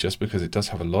MB, just because it does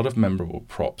have a lot of memorable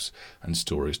props and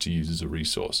stories to use as a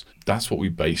resource. That's what we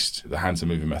based the Hanzi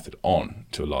movie method on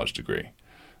to a large degree.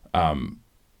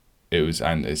 It was,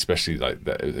 and especially like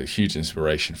that, it was a huge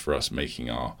inspiration for us making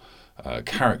our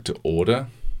character order.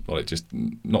 Like just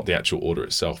not the actual order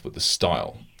itself, but the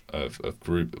style of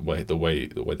group, the way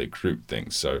they group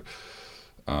things. So,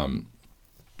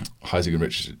 Heisig and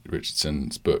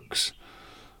Richardson's books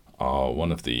are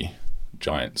one of the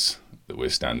giants that we're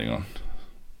standing on.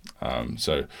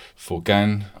 So for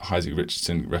Gan, Heisig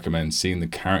Richardson recommends seeing the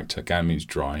character, Gan means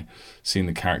dry, seeing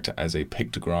the character as a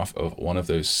pictograph of one of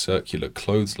those circular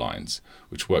clotheslines,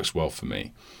 which works well for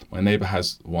me. My neighbor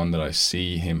has one that I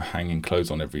see him hanging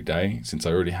clothes on every day. Since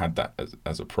I already had that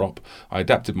as a prop, I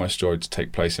adapted my story to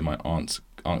take place in my Aunt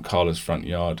Carla's front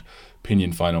yard,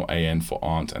 Pinyin final AN for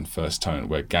aunt and first tone,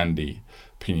 where Gandhi,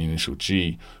 Pinyin initial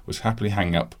G, was happily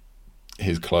hanging up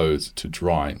his clothes to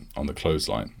dry on the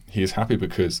clothesline. He is happy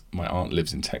because my aunt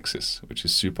lives in Texas, which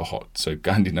is super hot, so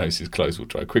Gandhi knows his clothes will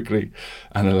dry quickly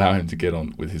and allow him to get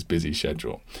on with his busy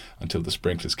schedule until the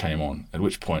sprinklers came on, at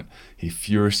which point he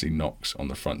furiously knocks on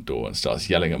the front door and starts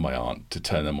yelling at my aunt to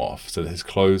turn them off so that his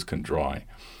clothes can dry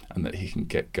and that he can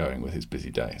get going with his busy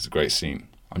day. It's a great scene.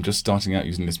 I'm just starting out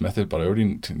using this method, but I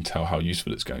already can tell how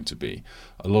useful it's going to be.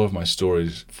 A lot of my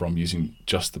stories from using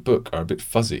just the book are a bit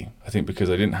fuzzy, I think because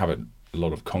I didn't have a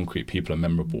lot of concrete people and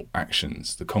memorable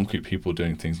actions. The concrete people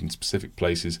doing things in specific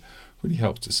places really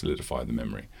helps to solidify the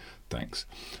memory. Thanks.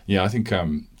 Yeah, I think,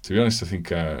 to be honest, I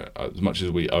think as much as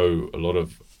we owe a lot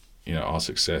of our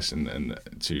success and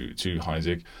to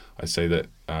Heisig, I'd say that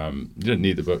you don't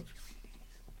need the book.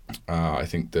 I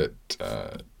think that,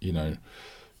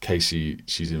 Casey,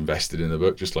 she's invested in the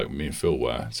book, just like me and Phil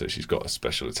were, so she's got a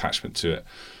special attachment to it,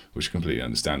 which is completely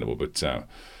understandable, but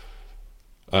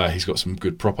he's got some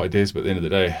good prop ideas, but at the end of the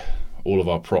day, all of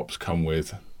our props come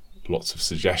with lots of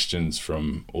suggestions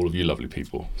from all of you lovely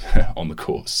people on the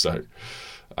course. So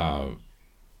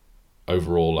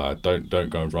overall, don't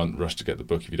go and rush to get the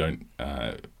book if you don't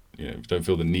don't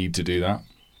feel the need to do that.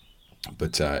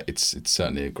 But it's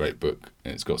certainly a great book,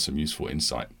 and it's got some useful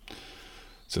insight.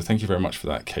 So thank you very much for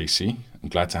that, Casey. I'm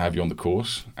glad to have you on the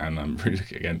course, and I'm really,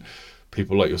 again,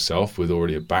 people like yourself with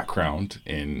already a background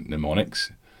in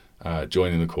mnemonics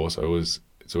joining the course. It's always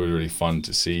really fun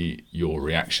to see your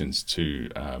reactions to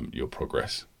your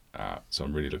progress. So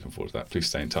I'm really looking forward to that. Please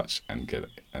stay in touch and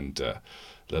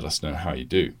let us know how you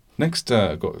do. Next,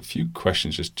 I've got a few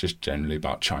questions just generally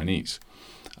about Chinese,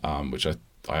 which I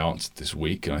answered this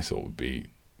week, and I thought would be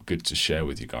good to share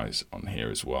with you guys on here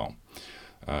as well,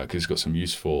 because it's got some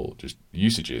useful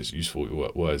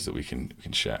useful words that we can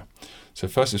share. So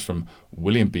first is from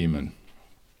William Beeman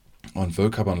on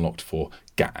Vocab Unlocked for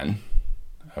Gan,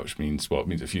 which means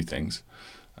a few things.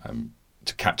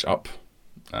 To catch up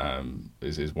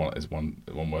is one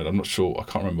word. I'm not sure. I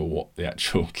can't remember what the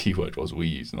actual keyword was we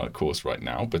use in our course right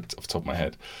now, but off the top of my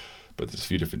head. But there's a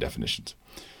few different definitions.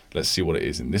 Let's see what it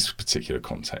is in this particular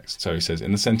context. So he says,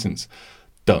 in the sentence,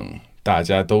 等大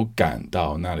家都赶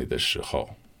到那里的时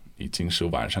候，已经是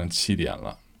晚上7点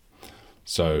了.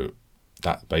 So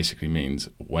that basically means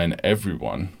when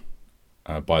everyone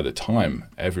by the time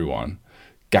everyone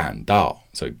赶到,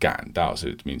 so 赶到, so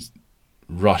it means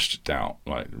rushed down,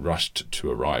 like rushed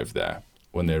to arrive there.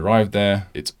 When they arrived there,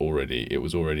 it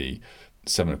was already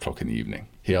 7 o'clock in the evening.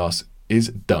 He asks,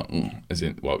 is 等, as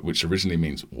in, well, which originally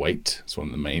means wait. That's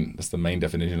that's the main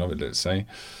definition of it, let's say,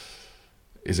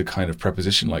 is a kind of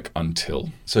preposition like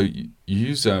until. So you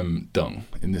use 等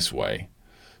in this way.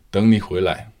 等你回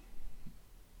来.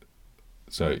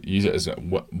 So use it as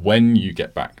when you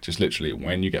get back, just literally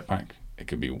when you get back. It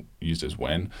could be used as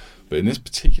when, but in this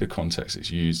particular context,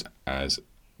 it's used as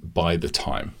by the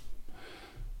time.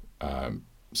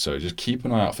 So just keep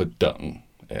an eye out for 等.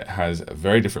 It has a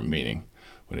very different meaning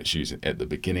when it's used at the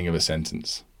beginning of a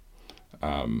sentence,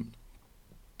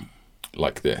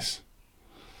 like this.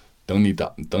 等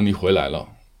你回来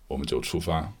了，我们就出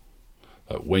发.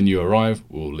 When you arrive,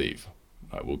 we'll leave.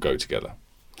 We'll go together.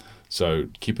 So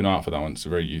keep an eye out for that one. It's a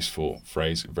very useful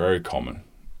phrase, very common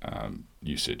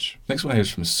usage. Next one here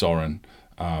is from Soren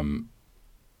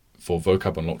for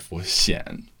vocab unlocked for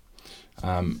显.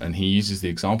 And he uses the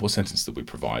example sentence that we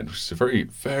provide, which is a very,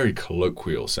 very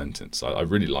colloquial sentence. I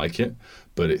really like it,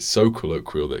 but it's so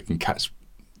colloquial that it can catch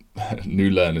new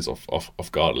learners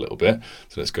off guard a little bit.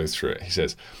 So let's go through it. He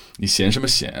says, 你嫌什么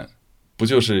嫌？不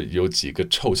就是有几个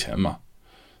臭钱吗?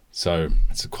 So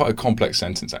it's quite a complex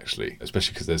sentence actually,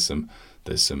 especially because there's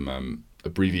some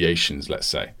abbreviations, let's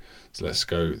say. So let's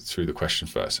go through the question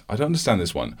first. I don't understand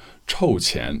this one. 臭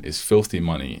钱 is filthy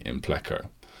money in Pleco.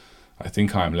 I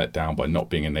think I am let down by not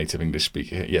being a native English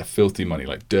speaker. Yeah, filthy money,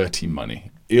 like dirty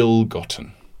money,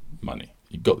 ill-gotten money.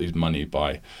 You got these money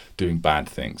by doing bad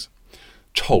things.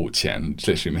 臭钱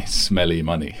literally means smelly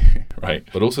money, right?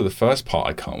 But also the first part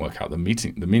I can't work out the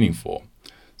meaning for.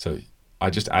 So I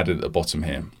just added at the bottom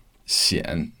here.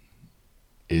 显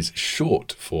is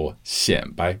short for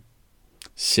显摆,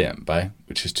 显摆,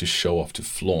 which is to show off, to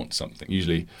flaunt something.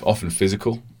 Usually, often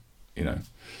physical,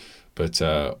 but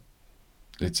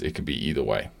it could be either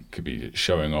way. It could be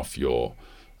showing off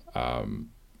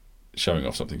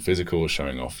something physical, or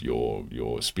showing off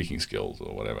your speaking skills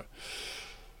or whatever.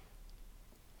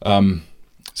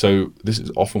 So this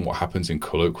is often what happens in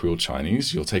colloquial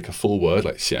Chinese. You'll take a full word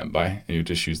like 显摆 and you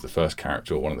just use the first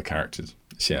character or one of the characters.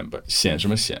 显摆, 显什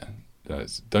么显?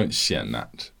 Don't 显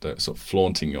that. Don't sort of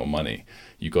flaunting your money.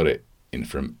 You got it in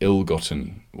from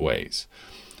ill-gotten ways.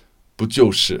 不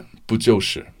就是, 不就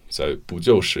是. So 不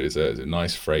就是 is a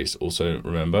nice phrase. Also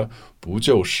remember, 不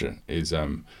就是 is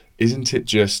isn't it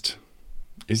just?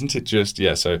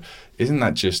 Yeah. So isn't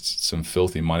that just some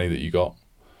filthy money that you got?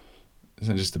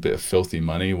 Isn't it just a bit of filthy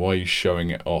money? Why are you showing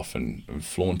it off and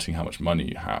flaunting how much money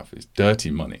you have? It's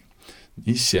dirty money.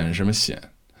 你显什么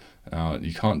显?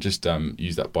 You can't just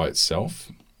use that by itself.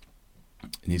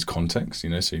 It needs context, so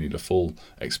you need a full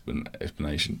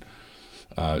explanation.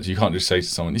 So you can't just say to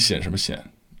someone, 你显什么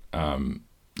显?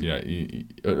 It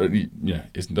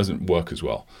doesn't work as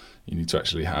well. You need to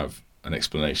actually have an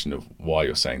explanation of why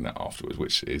you're saying that afterwards,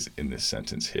 which is in this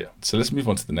sentence here. So let's move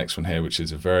on to the next one here, which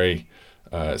is a very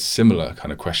similar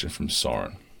kind of question from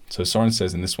Soren. So Soren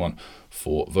says in this one,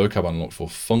 for vocab unlocked for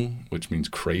疯, which means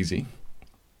crazy.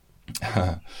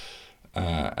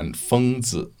 And 疯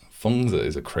子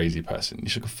is a crazy person. 你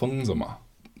是个疯子吗?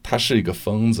 他是一个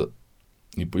疯子.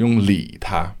 你不用理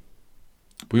他.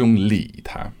 不用理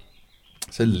他.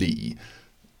 So Li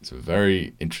is a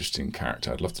very interesting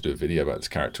character. I'd love to do a video about this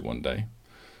character one day.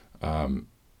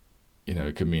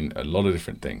 It could mean a lot of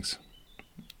different things.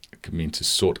 It could mean to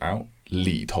sort out.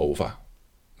 理头发.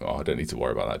 Oh, I don't need to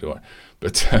worry about that, do I?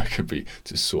 But it could be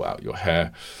to sort out your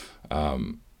hair. A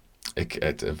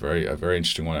very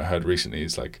interesting one I heard recently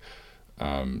is like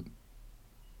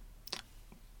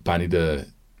把你的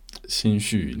心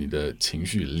绪你的情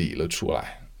绪理了出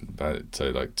来.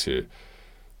 So like to,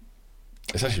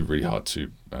 it's actually really hard to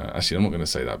actually I'm not going to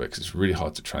say that because it's really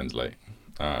hard to translate,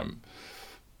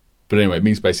 but anyway, it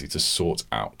means basically to sort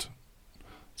out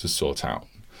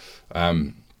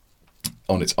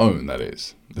on its own. That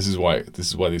is, this is why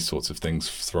these sorts of things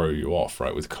throw you off,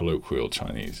 right, with colloquial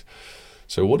Chinese.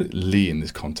 So what is li in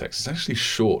this context is actually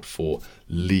short for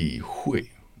li hui,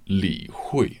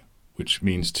 which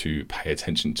means to pay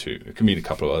attention to. It can mean a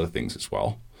couple of other things as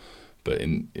well, but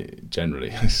generally,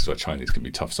 this is why Chinese can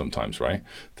be tough sometimes, right?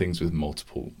 Things with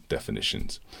multiple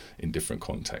definitions in different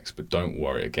contexts. But don't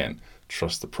worry, again,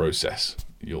 trust the process.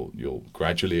 You'll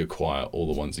gradually acquire all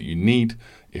the ones that you need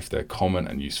if they're common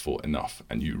and useful enough,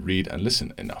 and you read and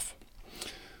listen enough.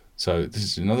 So this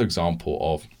is another example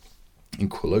of, in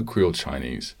colloquial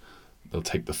Chinese, they'll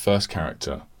take the first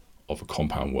character of a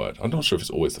compound word. I'm not sure if it's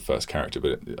always the first character,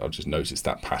 but I've just noticed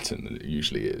that pattern that it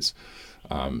usually is.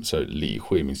 So li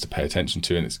hui means to pay attention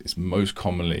to, and it's most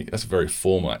commonly, that's very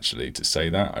formal actually to say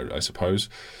that, I suppose.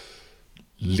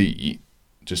 Li,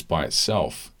 just by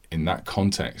itself, in that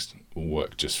context, will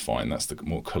work just fine. That's the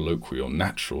more colloquial,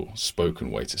 natural, spoken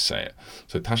way to say it.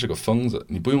 So 他是个疯子，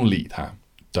你不用理他.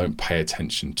 Don't pay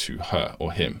attention to her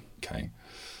or him. Okay,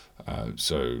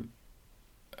 so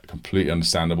completely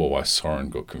understandable why Soren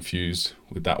got confused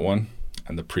with that one,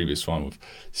 and the previous one with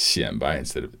显摆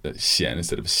instead of 显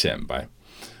instead of 显摆.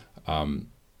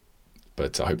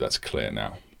 But I hope that's clear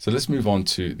now. So let's move on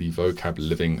to the vocab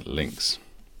living links.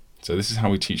 So this is how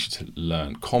we teach you to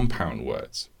learn compound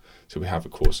words. So we have,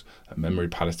 of course, a memory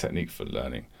palace technique for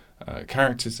learning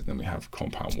characters, and then we have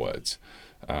compound words,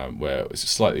 where it's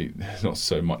slightly, not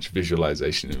so much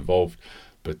visualization involved,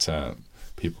 but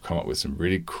people come up with some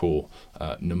really cool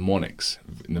mnemonic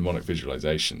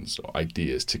visualizations or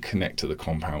ideas to connect to the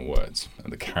compound words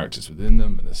and the characters within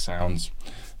them and the sounds.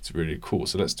 It's really cool.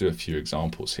 So let's do a few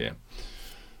examples here.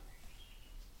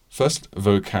 First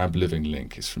vocab living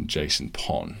link is from Jason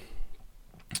Pon.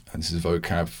 And this is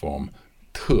vocab from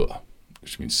特,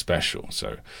 which means special,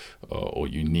 so or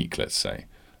unique, let's say.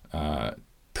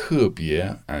 特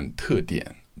别 and 特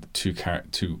点, the two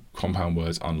compound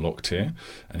words unlocked here,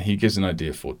 and he gives an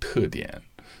idea for 特点.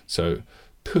 So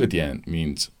特点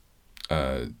means,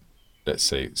 let's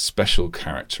say, special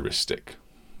characteristic,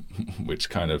 which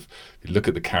kind of, if you look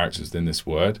at the characters within this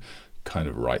word, kind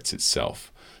of writes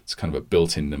itself. It's kind of a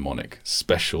built-in mnemonic,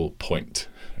 special point,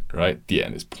 right?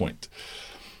 点 is point.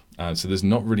 So there's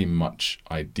not really much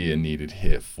idea needed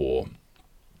here for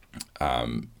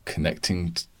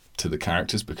connecting to the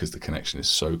characters, because the connection is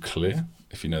so clear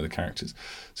if you know the characters.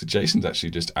 So Jason's actually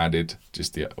just added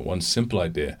just the one simple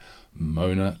idea,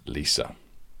 Mona Lisa.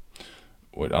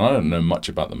 And I don't know much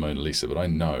about the Mona Lisa, but I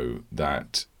know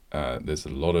that there's a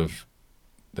lot of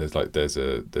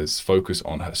there's focus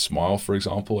on her smile, for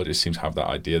example. I just seem to have that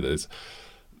idea that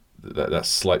that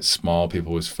slight smile, people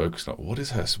always focus on what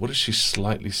is she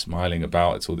slightly smiling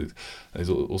about. It's there's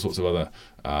all sorts of other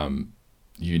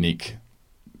unique,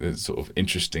 sort of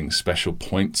interesting special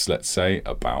points, let's say,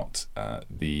 about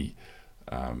the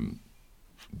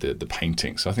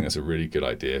painting. So I think that's a really good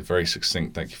idea. Very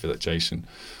succinct. Thank you for that, Jason.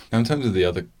 Now, in terms of the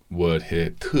other word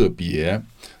here, 特别,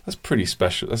 that's pretty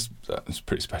special. That's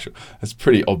pretty special. That's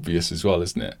pretty obvious as well,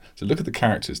 isn't it? So look at the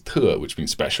characters. 特, which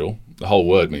means special. The whole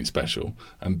word means special.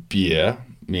 And 别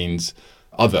means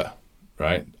other,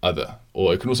 right? Other.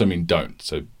 Or it can also mean don't.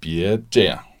 So 别这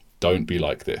样. Don't be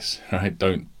like this, right?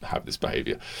 Don't have this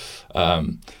behavior.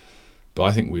 But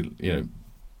I think we,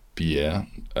 别,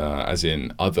 as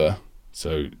in other.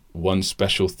 So one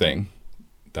special thing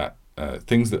that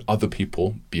things that other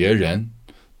people, 别人,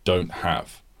 don't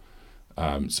have.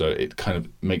 So it kind of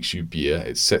makes you 别,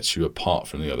 it sets you apart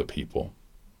from the other people.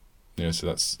 So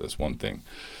that's one thing.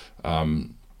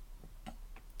 You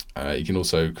can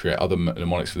also create other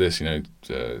mnemonics for this.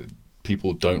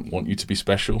 People don't want you to be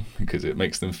special because it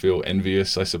makes them feel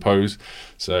envious, I suppose.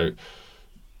 So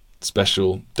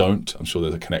special, don't. I'm sure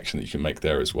there's a connection that you can make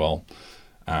there as well.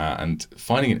 And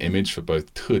finding an image for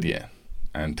both 特点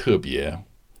and 特别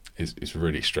is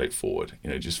really straightforward.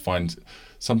 Just find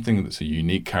something that's a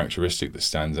unique characteristic that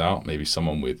stands out. Maybe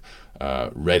someone with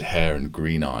red hair and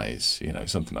green eyes,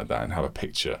 something like that, and have a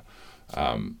picture.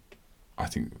 I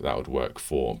think that would work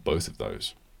for both of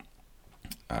those.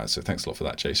 So thanks a lot for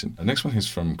that, Jason. The next one is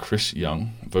from Chris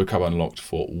Young, vocab unlocked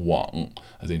for 网,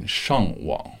 as in 上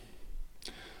网.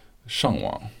 上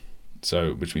网.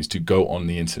 So, which means to go on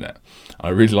the internet. I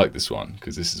really like this one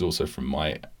because this is also from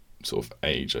my sort of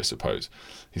age, I suppose.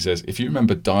 He says, if you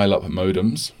remember dial-up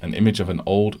modems, an image of an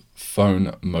old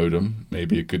phone modem may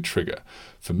be a good trigger.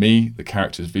 For me, the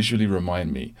characters visually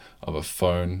remind me of a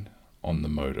phone on the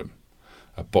modem,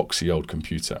 a boxy old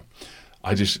computer.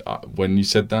 When you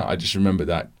said that, I just remember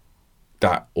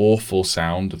that awful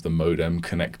sound of the modem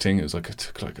connecting. It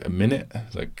took like a minute.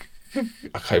 Like,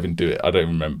 I can't even do it. I don't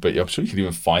remember, but I'm sure you could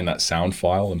even find that sound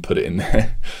file and put it in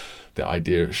there. The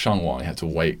idea of 上网, you had to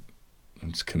wait.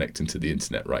 I'm just connecting to the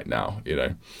internet right now,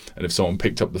 And if someone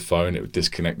picked up the phone, it would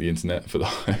disconnect the internet for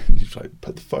you'd like,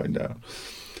 put the phone down.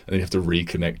 And then you have to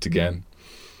reconnect again.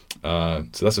 So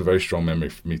that's a very strong memory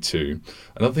for me too.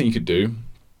 Another thing you could do,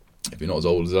 if you're not as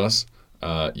old as us,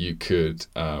 you could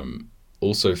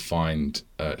also find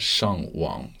上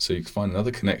网. So you can find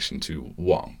another connection to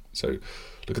网. So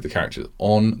look at the characters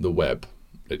on the web,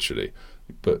 literally.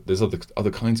 But there's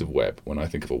other kinds of web. When I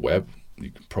think of a web, you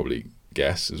can probably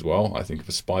guess as well. I think of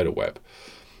a spider web.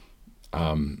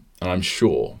 And I'm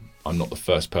sure I'm not the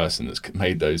first person that's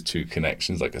made those two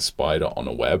connections, like a spider on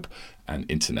a web and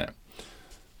internet.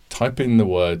 Type in the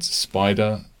words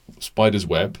spider's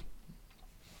web,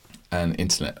 and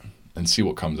internet, and see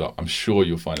what comes up. I'm sure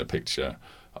you'll find a picture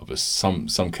of some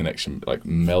connection, like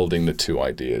melding the two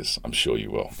ideas. I'm sure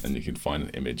you will, and you can find an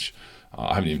image.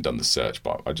 I haven't even done the search,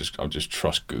 but I'll just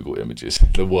trust Google Images,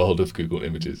 the world of Google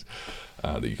Images,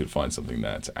 that you could find something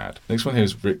there to add. Next one here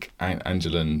is Rick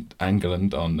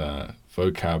Angeland on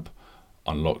vocab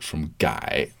unlocked from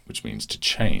改, which means to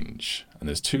change. And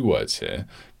there's two words here,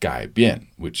 改变,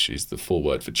 which is the full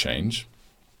word for change,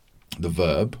 the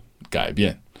verb 改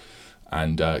变,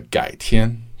 and 改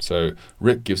天. So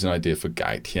Rick gives an idea for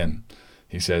改天.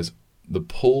 He says, the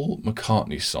Paul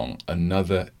McCartney song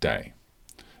Another Day.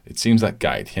 It seems that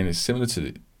改天 is similar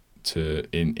to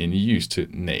in use to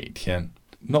哪天.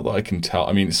 Not that I can tell.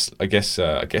 I mean, I guess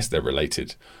they're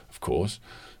related, of course.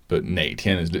 But 哪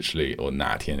天 is literally, or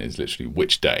哪天 is literally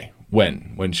which day.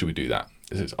 When should we do that?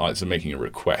 It's making a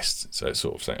request. So it's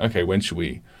sort of saying, okay, when should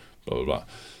we, blah, blah, blah.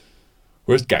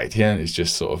 Whereas 改天 is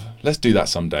just sort of, let's do that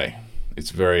someday.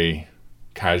 It's very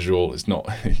casual. It's not,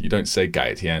 you don't say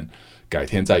改天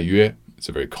再约. It's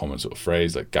a very common sort of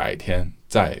phrase, like 改天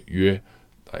再约.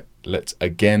 Like, let's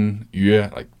again 约,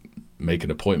 like make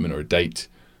an appointment or a date.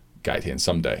 改天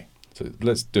someday. So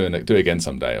let's do it again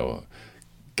someday, or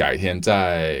改天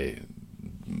再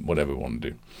whatever we want to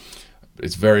do.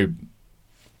 It's very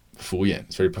敷衍.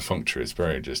 It's very perfunctory. It's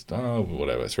very just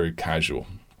whatever. It's very casual.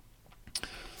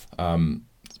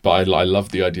 But I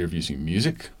love the idea of using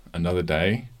music. Another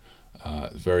Day.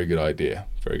 Very good idea.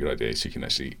 Very good idea. So you can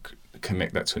actually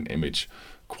connect that to an image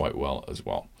quite well as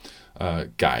well.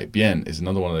 改变 is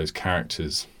another one of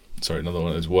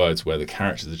those words where the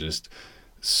characters are just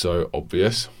so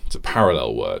obvious. It's a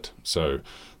parallel word. So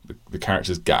the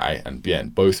characters 改 and 变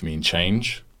both mean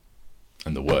change,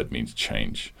 and the word means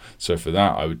change. So for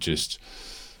that, I would just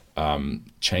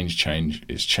change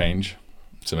is change.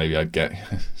 So maybe I'd get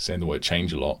saying the word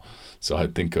change a lot. So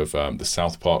I'd think of the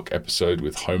South Park episode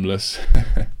with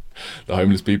the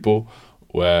homeless people,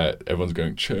 where everyone's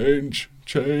going change,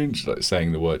 like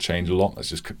saying the word change a lot. That's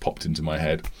just popped into my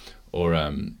head. Or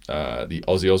the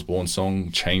Ozzy Osbourne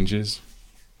song Changes,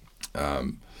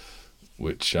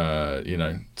 which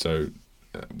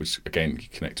which again you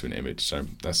connect to an image. So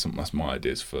that's my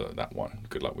ideas for that one.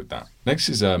 Good luck with that. Next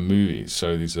is movies.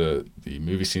 So these are the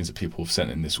movie scenes that people have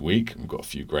sent in this week. We've got a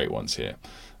few great ones here.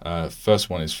 First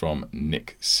one is from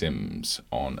Nick Sims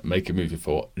on Make a Movie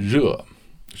for 热,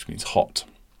 which means hot.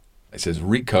 It says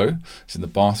Rico is in the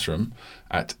bathroom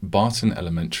at Barton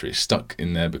Elementary, stuck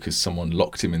in there because someone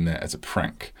locked him in there as a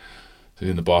prank. So he's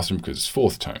in the bathroom because it's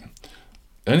fourth tone.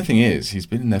 The only thing is, he's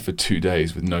been in there for 2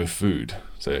 days with no food.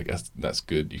 So I guess that's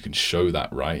good. You can show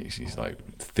that, right? He's like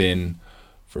thin,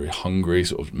 very hungry,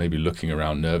 sort of maybe looking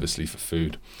around nervously for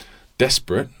food.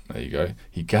 Desperate, there you go.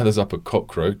 He gathers up a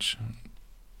cockroach.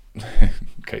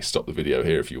 Okay, stop the video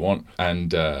here if you want.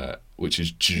 And which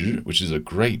is a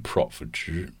great prop for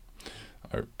直.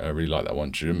 I really like that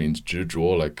one. 直 means 执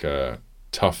着, like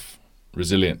tough,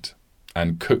 resilient.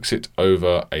 And cooks it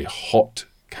over a hot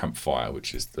campfire,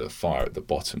 which is the fire at the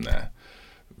bottom there.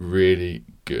 Really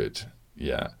good.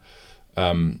 Yeah.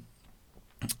 I'd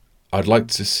like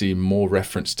to see more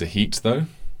reference to heat though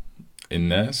in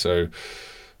there. So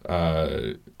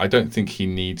I don't think he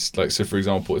needs, like, so for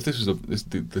example, if this was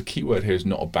the key word here is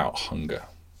not about hunger,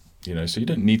 so you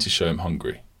don't need to show him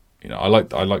hungry. I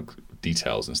like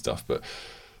details and stuff, but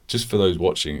just for those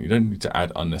watching, you don't need to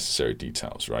add unnecessary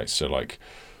details, right? So like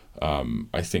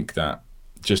I think that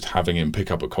just having him pick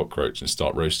up a cockroach and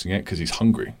start roasting it because he's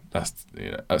hungry, that's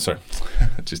sorry,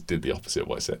 I just did the opposite of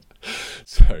what I said.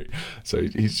 Sorry. So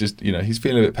he's just he's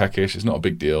feeling a bit peckish. It's not a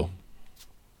big deal.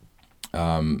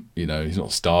 He's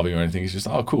not starving or anything. He's just,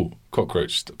 oh cool,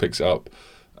 cockroach, picks it up,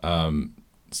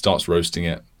 starts roasting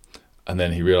it, and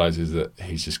then he realizes that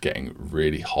he's just getting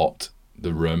really hot,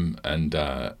 the room, and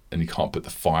he can't put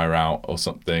the fire out or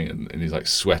something, and he's like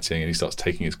sweating, and he starts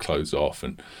taking his clothes off,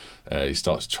 and he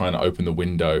starts trying to open the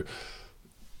window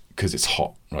because it's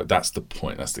hot, right? That's the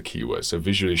point, that's the key word. So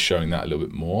visually showing that a little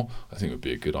bit more, I think would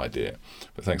be a good idea.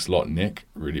 But thanks a lot, Nick,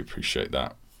 really appreciate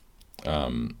that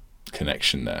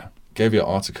connection there. Gave you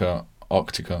Arctica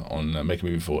on Make a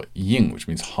Movie for Ying, which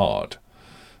means hard.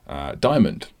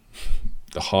 Diamond,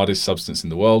 the hardest substance in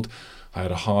the world. I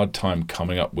had a hard time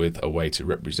coming up with a way to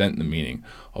represent the meaning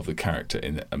of the character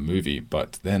in a movie,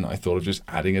 but then I thought of just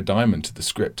adding a diamond to the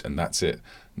script, and that's it.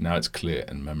 Now it's clear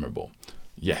and memorable.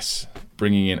 Yes,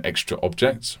 bringing in extra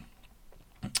objects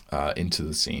into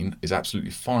the scene is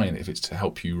absolutely fine if it's to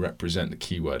help you represent the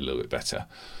keyword a little bit better.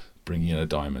 Bringing in a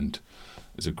diamond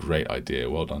is a great idea.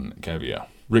 Well done, Gabriel.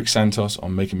 Rick Santos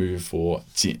on Make a Movie for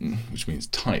Jin, which means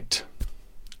tight.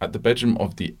 At the bedroom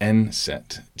of the N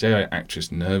set, JI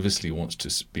actress nervously wants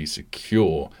to be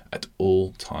secure at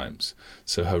all times.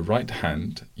 So her right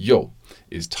hand, Yo,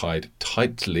 is tied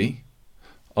tightly.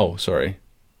 Oh, sorry.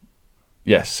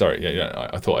 Yes, sorry. Yeah,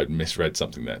 I thought I'd misread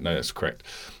something there. No, that's correct.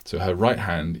 So her right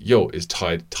hand, Yo, is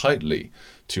tied tightly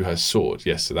to her sword.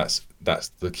 Yes, so that's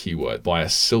the key word. By a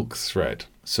silk thread,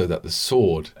 so that the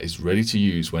sword is ready to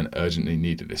use when urgently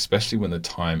needed, especially when the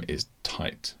time is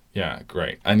tight. Yeah,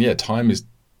 great. And yeah, time is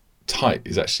tight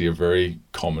is actually a very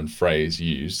common phrase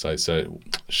used. So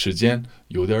时间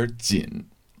有点紧.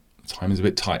 Time is a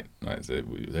bit tight. Right? So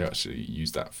they actually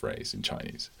use that phrase in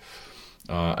Chinese.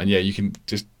 And yeah, you can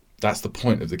just, that's the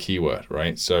point of the keyword,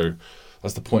 right? So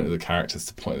that's the point of the character,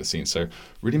 that's the point of the scene. So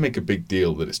really make a big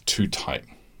deal that it's too tight.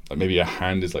 Like maybe her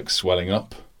hand is like swelling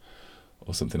up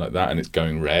or something like that, and it's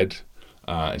going red,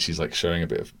 and she's like showing a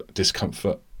bit of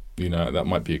discomfort. That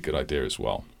might be a good idea as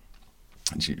well.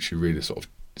 And she really sort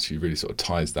of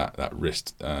ties that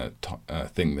wrist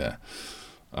thing there.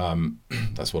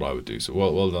 That's what I would do. So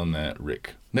well done there,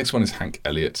 Rick. Next one is Hank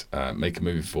Elliott. Make a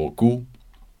movie for Gu,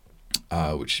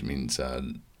 which means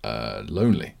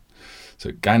lonely. So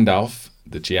Gandalf,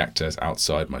 the G actor, is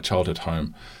outside my childhood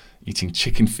home eating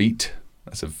chicken feet.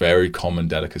 That's a very common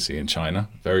delicacy in China.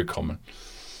 Very common,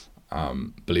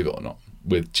 believe it or not.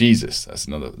 With Jesus, that's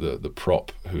another, the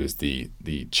prop, who is the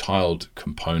child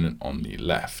component on the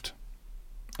left.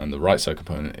 And the right side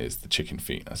component is the chicken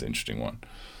feet. That's an interesting one.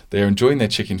 They are enjoying their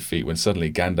chicken feet when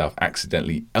suddenly Gandalf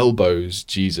accidentally elbows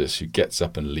Jesus, who gets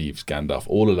up and leaves Gandalf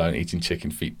all alone eating chicken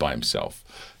feet by himself.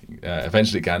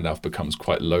 Eventually Gandalf becomes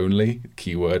quite lonely,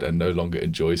 keyword, and no longer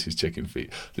enjoys his chicken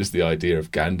feet. Just the idea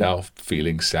of Gandalf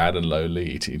feeling sad and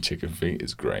lonely eating chicken feet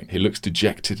is great. He looks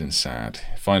dejected and sad.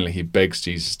 Finally he begs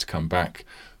Jesus to come back.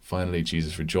 Finally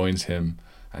Jesus rejoins him,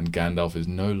 and Gandalf is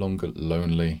no longer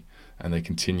lonely, and they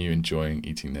continue enjoying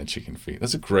eating their chicken feet.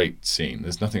 That's a great scene.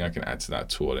 There's nothing I can add to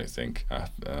that at all, I don't think.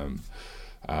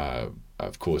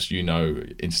 Of course,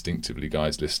 instinctively,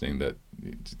 guys listening, that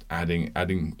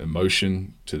adding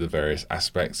emotion to the various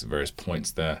aspects, the various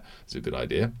points there is a good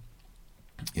idea.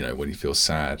 When he feels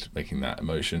sad, making that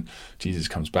emotion. Jesus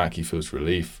comes back, he feels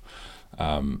relief.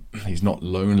 He's not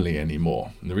lonely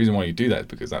anymore. And the reason why you do that is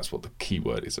because that's what the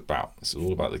keyword is about. It's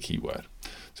all about the keyword.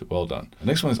 So well done. The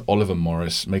next one is Oliver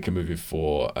Morris. Make a movie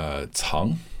for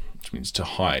Tang, which means to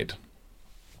hide.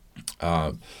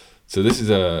 So this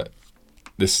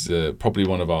is probably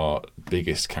one of our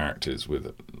biggest characters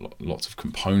with lots of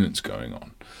components going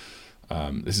on.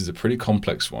 This is a pretty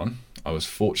complex one. I was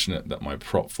fortunate that my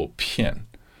prop for Pian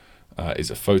is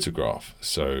a photograph.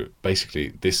 So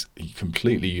basically this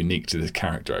completely unique to this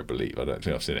character, I believe. I don't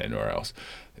think I've seen it anywhere else.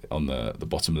 On the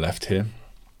bottom left here,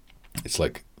 it's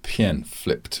like Pian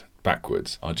flipped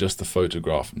backwards are just the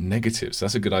photograph negatives.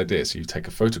 That's a good idea. So you take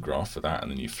a photograph for that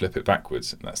and then you flip it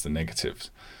backwards, and that's the negatives.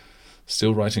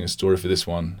 Still writing a story for this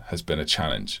one has been a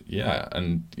challenge. Yeah,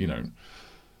 and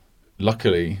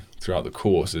luckily throughout the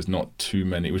course there's not too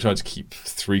many. We try to keep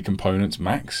 3 components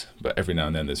max, but every now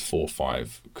and then there's 4 or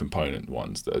 5 component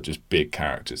ones that are just big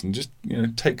characters, and just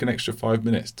take an extra 5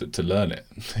 minutes to learn it.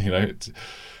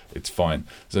 It's fine.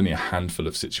 There's only a handful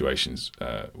of situations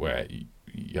where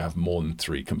you have more than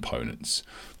 3 components,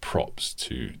 props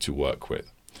to work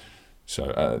with.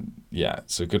 So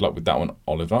so good luck with that one,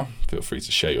 Oliver. Feel free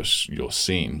to share your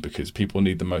scene, because people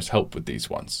need the most help with these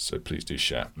ones, so please do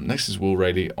share. Next is Will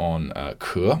Rayleigh on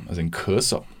Ke, as in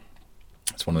Cursor.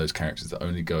 It's one of those characters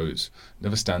that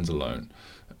never stands alone.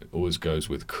 It always goes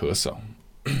with Cursor.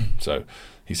 So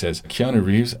he says, Keanu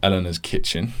Reeves, Eleanor's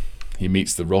kitchen. He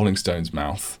meets the Rolling Stones'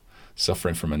 mouth,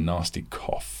 suffering from a nasty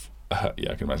cough. I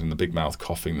can imagine the big mouth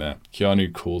coughing there.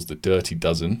 Keanu calls the Dirty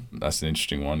Dozen. That's an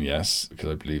interesting one, yes, because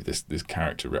I believe this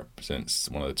character represents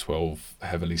one of the 12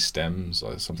 heavenly stems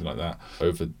or something like that,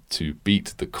 over to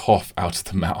beat the cough out of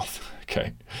the mouth.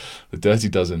 Okay. The Dirty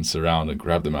Dozen surround and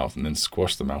grab the mouth and then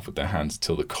squash the mouth with their hands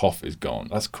till the cough is gone.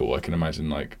 That's cool. I can imagine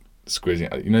like squeezing.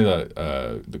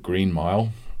 The Green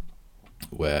Mile,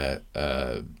 where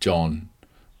John,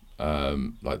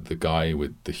 like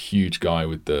the huge guy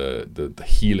with the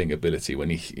healing ability, when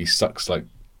he sucks like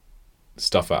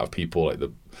stuff out of people, like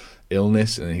the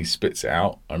illness, and then he spits it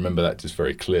out. I remember that just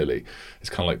very clearly. It's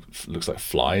kind of like, looks like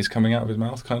flies coming out of his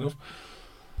mouth, kind of.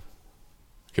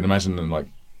 I can imagine them like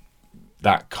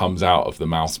that comes out of the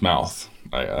mouth.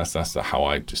 That's how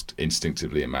I just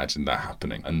instinctively imagined that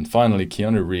happening. And finally,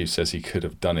 Keanu Reeves says he could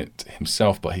have done it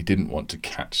himself, but he didn't want to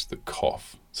catch the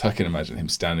cough. So I can imagine him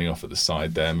standing off at the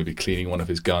side there, maybe cleaning one of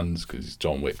his guns, because he's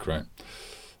John Wick, right?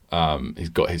 He's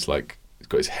got his like He's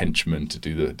got his henchmen to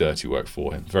do the dirty work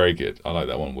for him. Very good. I like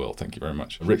that one, Will. Thank you very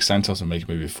much. Rick Santos will make a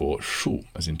movie for Shu,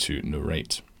 as in to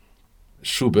narrate.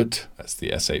 Schubert, that's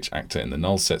the SH actor in the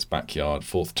null set's backyard,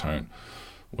 fourth tone.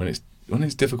 When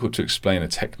it's difficult to explain a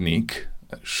technique,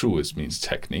 Shu means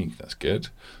technique, that's good,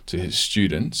 to his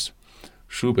students,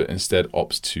 Schubert instead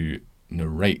opts to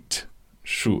narrate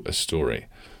Shu a story.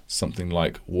 Something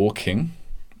like walking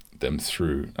them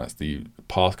through, that's the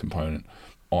path component,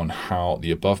 on how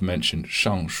the above mentioned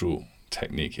Shang Shu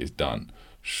technique is done.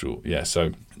 Sure. Yeah,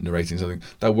 so narrating something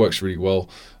that works really well.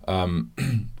 I'm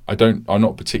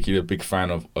not particularly a big fan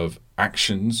of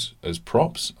actions as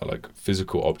props. I like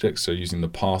physical objects, so using the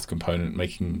path component,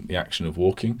 making the action of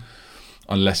walking,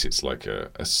 unless it's like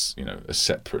a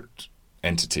separate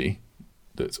entity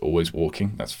that's always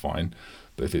walking, that's fine.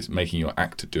 But if it's making your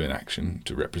actor do an action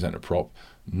to represent a prop,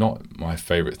 not my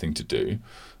favorite thing to do,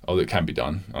 although it can be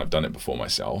done. I've done it before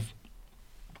myself.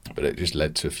 But it just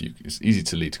led to it's easy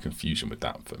to lead to confusion with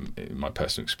that in my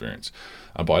personal experience.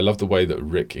 But I love the way that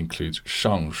Rick includes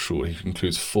Shang Shu. He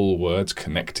includes full words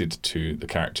connected to the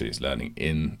character he's learning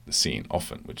in the scene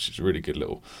often, which is a really good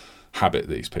little habit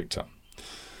that he's picked up.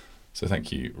 So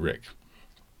thank you, Rick.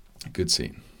 Good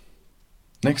scene.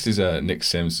 Next is Nick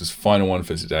Sims' final one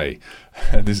for today.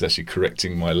 This is actually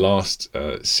correcting my last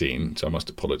scene, which I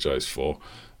must apologise for.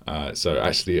 So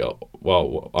actually,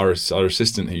 our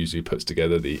assistant who usually puts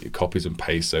together the copies and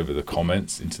pastes over the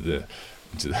comments into the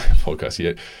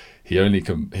podcast, he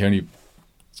only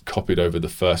copied over the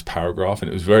first paragraph, and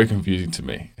it was very confusing to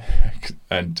me,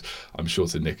 and I'm sure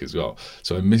to Nick as well.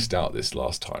 So I missed out this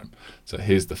last time. So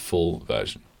here's the full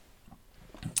version.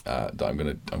 That I'm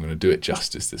gonna do it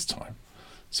justice this time.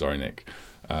 Sorry, Nick.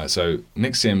 So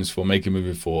Nick Sims for Make a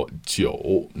Movie for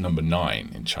Jiu, number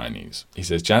 9 in Chinese. He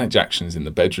says Janet Jackson's in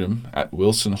the bedroom at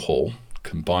Wilson Hall,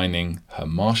 combining her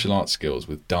martial arts skills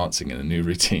with dancing in a new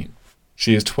routine.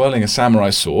 She is twirling a samurai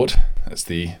sword, that's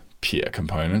the Pia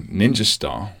component, ninja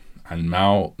star, and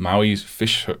Maui's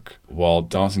fish hook, while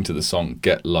dancing to the song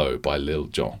Get Low by Lil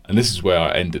Jon. And this is where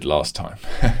I ended last time.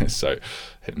 So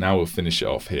now we'll finish it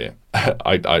off here. Am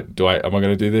I going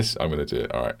to do this? I'm going to do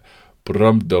it. All right.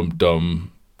 Brum dum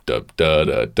dum. Dub da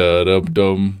da da dum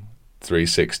dum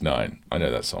 369. I know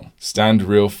that song. Stand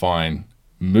real fine,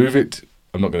 move it.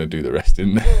 I'm not going to do the rest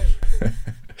in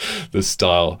the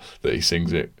style that he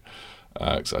sings it,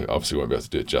 because I obviously won't be able to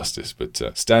do it justice.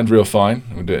 But stand real fine.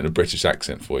 I'm going to do it in a British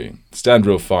accent for you. Stand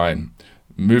real fine,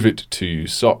 move it to you,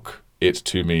 sock it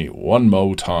to me one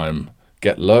more time.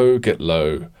 Get low, get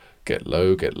low, get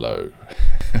low, get low.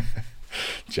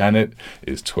 Janet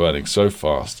is twirling so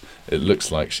fast, it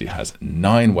looks like she has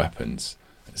 9 weapons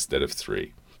instead of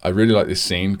 3. I really like this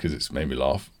scene because it's made me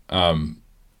laugh.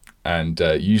 And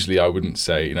usually I wouldn't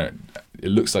say, it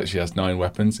looks like she has 9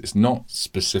 weapons. It's not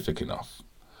specific enough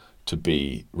to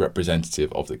be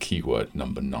representative of the keyword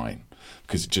number 9,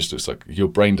 because it just looks like your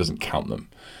brain doesn't count them.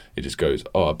 It just goes,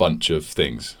 a bunch of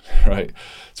things, right?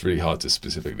 It's really hard to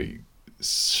specifically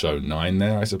show 9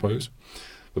 there, I suppose.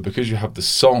 But because you have the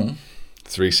song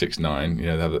 369, they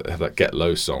have that Get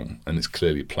Low song, and it's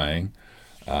clearly playing.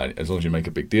 As long as you make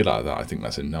a big deal out of that, I think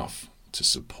that's enough to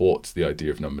support the idea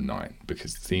of number 9,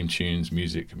 because theme tunes,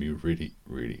 music can be really,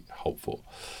 really helpful.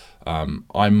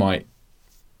 I might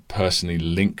personally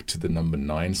link to the number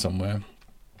 9 somewhere.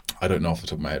 I don't know off the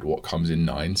top of my head what comes in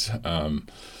 9s.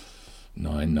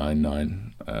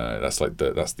 999. That's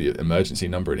the emergency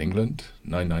number in England.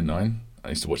 999. I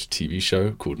used to watch a TV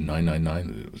show called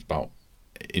 999. It was about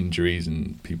injuries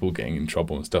and people getting in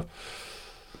trouble and stuff.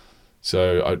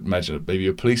 So I'd imagine maybe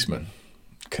a policeman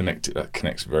connects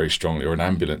very strongly, or an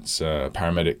ambulance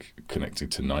paramedic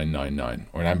connected to 999,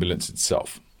 or an ambulance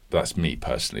itself. That's me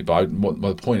personally. But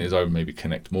my point is I would maybe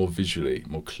connect more visually,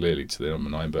 more clearly to the number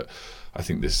 9. But I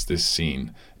think this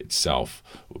scene itself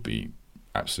would be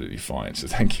absolutely fine. So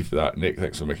thank you for that, Nick.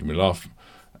 Thanks for making me laugh.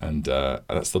 And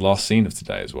that's the last scene of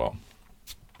today as well.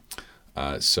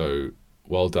 So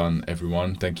well done,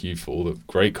 everyone. Thank you for all the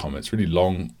great comments. Really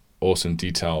long, awesome,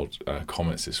 detailed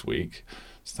comments this week.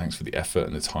 So thanks for the effort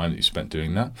and the time that you spent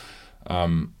doing that.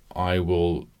 I'm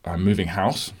moving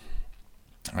house,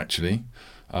 actually.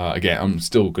 Again, I'm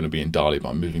still going to be in Dali, but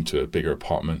I'm moving to a bigger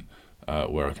apartment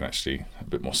where I can actually have a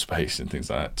bit more space and things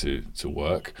like that to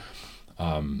work.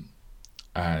 So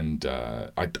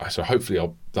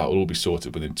hopefully that will all be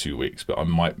sorted within 2 weeks, but I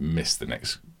might miss the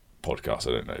next podcast,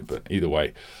 I don't know. But either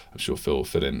way, I'm sure Phil will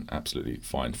fit in absolutely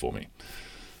fine for me.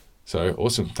 So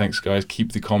awesome. Thanks, guys.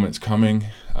 Keep the comments coming.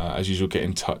 As usual, get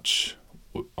in touch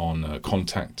on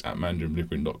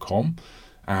contact@mandarinblueprint.com.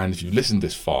 And if you've listened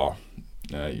this far,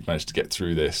 you've managed to get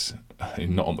through this,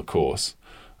 not on the course,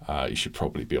 you should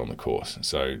probably be on the course.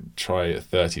 So try a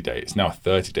 30-day. It's now a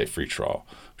 30-day free trial,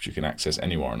 which you can access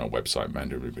anywhere on our website,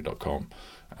 mandarinruby.com,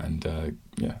 and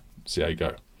see how you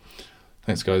go.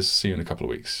 Thanks, guys. See you in a couple of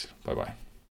weeks. Bye-bye.